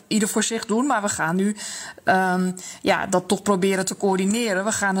op ieder voor zich doen. Maar we gaan nu dat toch proberen te coördineren.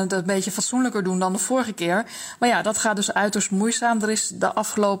 We gaan het een beetje fatsoenlijker doen dan de vorige keer. Maar ja, dat gaat dus uiterst moeizaam. Er is de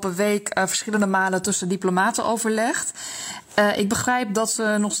afgelopen week verschillende malen tussen diplomaten overlegd. Ik begrijp dat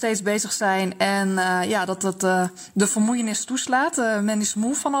ze nog steeds bezig zijn en dat het de vermoeienis toeslaat. Men is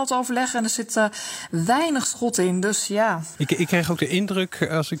moe van al het overleg en er zit weinig schot in. Dus ja. Ik kreeg ook de indruk,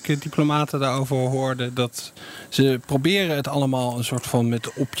 als ik diplomaten daarover hoorde, dat ze proberen het allemaal een soort van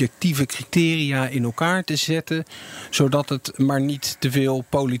met objectieve criteria in elkaar te zetten, zodat het maar niet te veel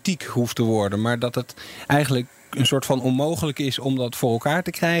politiek hoeft te worden. Maar dat het eigenlijk een soort van onmogelijk is om dat voor elkaar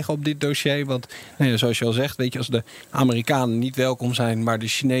te krijgen op dit dossier. Want zoals je al zegt, weet je, als de Amerikanen niet welkom zijn, maar de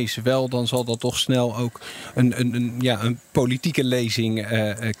Chinezen wel, dan zal dat toch snel ook een politieke lezing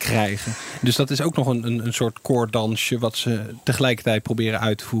krijgen. Dus dat is ook nog een soort koorddansje wat ze tegelijkertijd proberen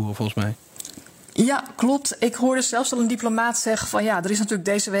uit te voeren, volgens mij. Ja, klopt. Ik hoorde zelfs al een diplomaat zeggen van ja, er is natuurlijk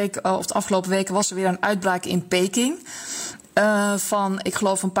deze week, of de afgelopen weken was er weer een uitbraak in Peking. Van, ik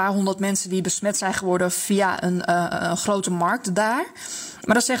geloof, een paar honderd mensen die besmet zijn geworden via een grote markt daar.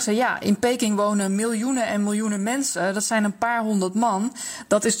 Maar dan zeggen ze, ja, in Peking wonen miljoenen en miljoenen mensen. Dat zijn een paar honderd man.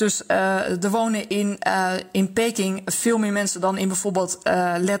 Dat is dus, er wonen in Peking veel meer mensen dan in bijvoorbeeld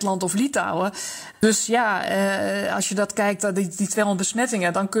Letland of Litouwen. Dus ja, als je dat kijkt, die 200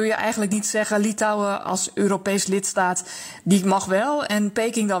 besmettingen, dan kun je eigenlijk niet zeggen Litouwen als Europees lidstaat, die mag wel en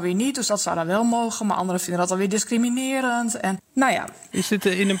Peking dan weer niet. Dus dat zou dan wel mogen, maar anderen vinden dat dan weer discriminerend. En nou ja. Is dit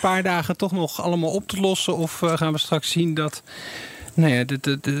in een paar dagen toch nog allemaal op te lossen? Of gaan we straks zien dat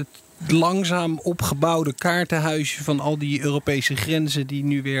het langzaam opgebouwde kaartenhuisje van al die Europese grenzen die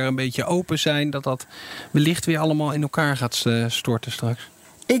nu weer een beetje open zijn, dat wellicht weer allemaal in elkaar gaat storten straks?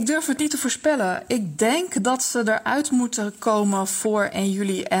 Ik durf het niet te voorspellen. Ik denk dat ze eruit moeten komen voor 1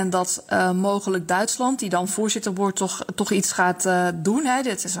 juli... en dat mogelijk Duitsland, die dan voorzitter wordt, toch iets gaat doen. Hè.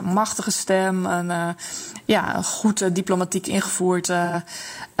 Dit is een machtige stem, een goed diplomatiek ingevoerd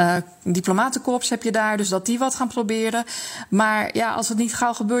diplomatenkorps heb je daar. Dus dat die wat gaan proberen. Maar ja, als het niet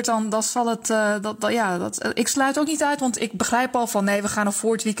gauw gebeurt, dan zal het... ik sluit ook niet uit, want ik begrijp al van nee, we gaan er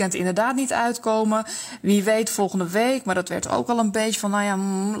voor het weekend inderdaad niet uitkomen. Wie weet volgende week, maar dat werd ook al een beetje van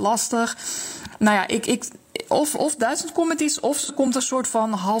lastig. Nou ja, of Duitsland komt met iets, of er komt een soort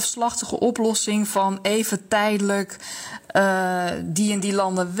van halfslachtige oplossing van even tijdelijk die en die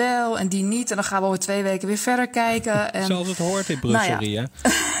landen wel en die niet. En dan gaan we over 2 weken weer verder kijken. En, zoals het hoort in Brussel, Ria.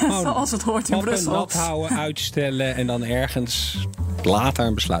 Zoals het hoort in Brussel. Nat houden, uitstellen en dan ergens later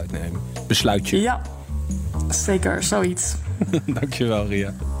een besluit nemen. Besluitje. Ja, zeker, zoiets. Dankjewel,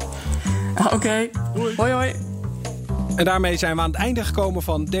 Ria. Oké. Hoi hoi. En daarmee zijn we aan het einde gekomen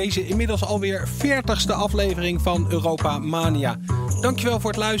van deze inmiddels alweer 40ste aflevering van Europa Mania. Dankjewel voor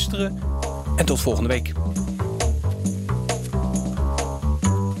het luisteren en tot volgende week.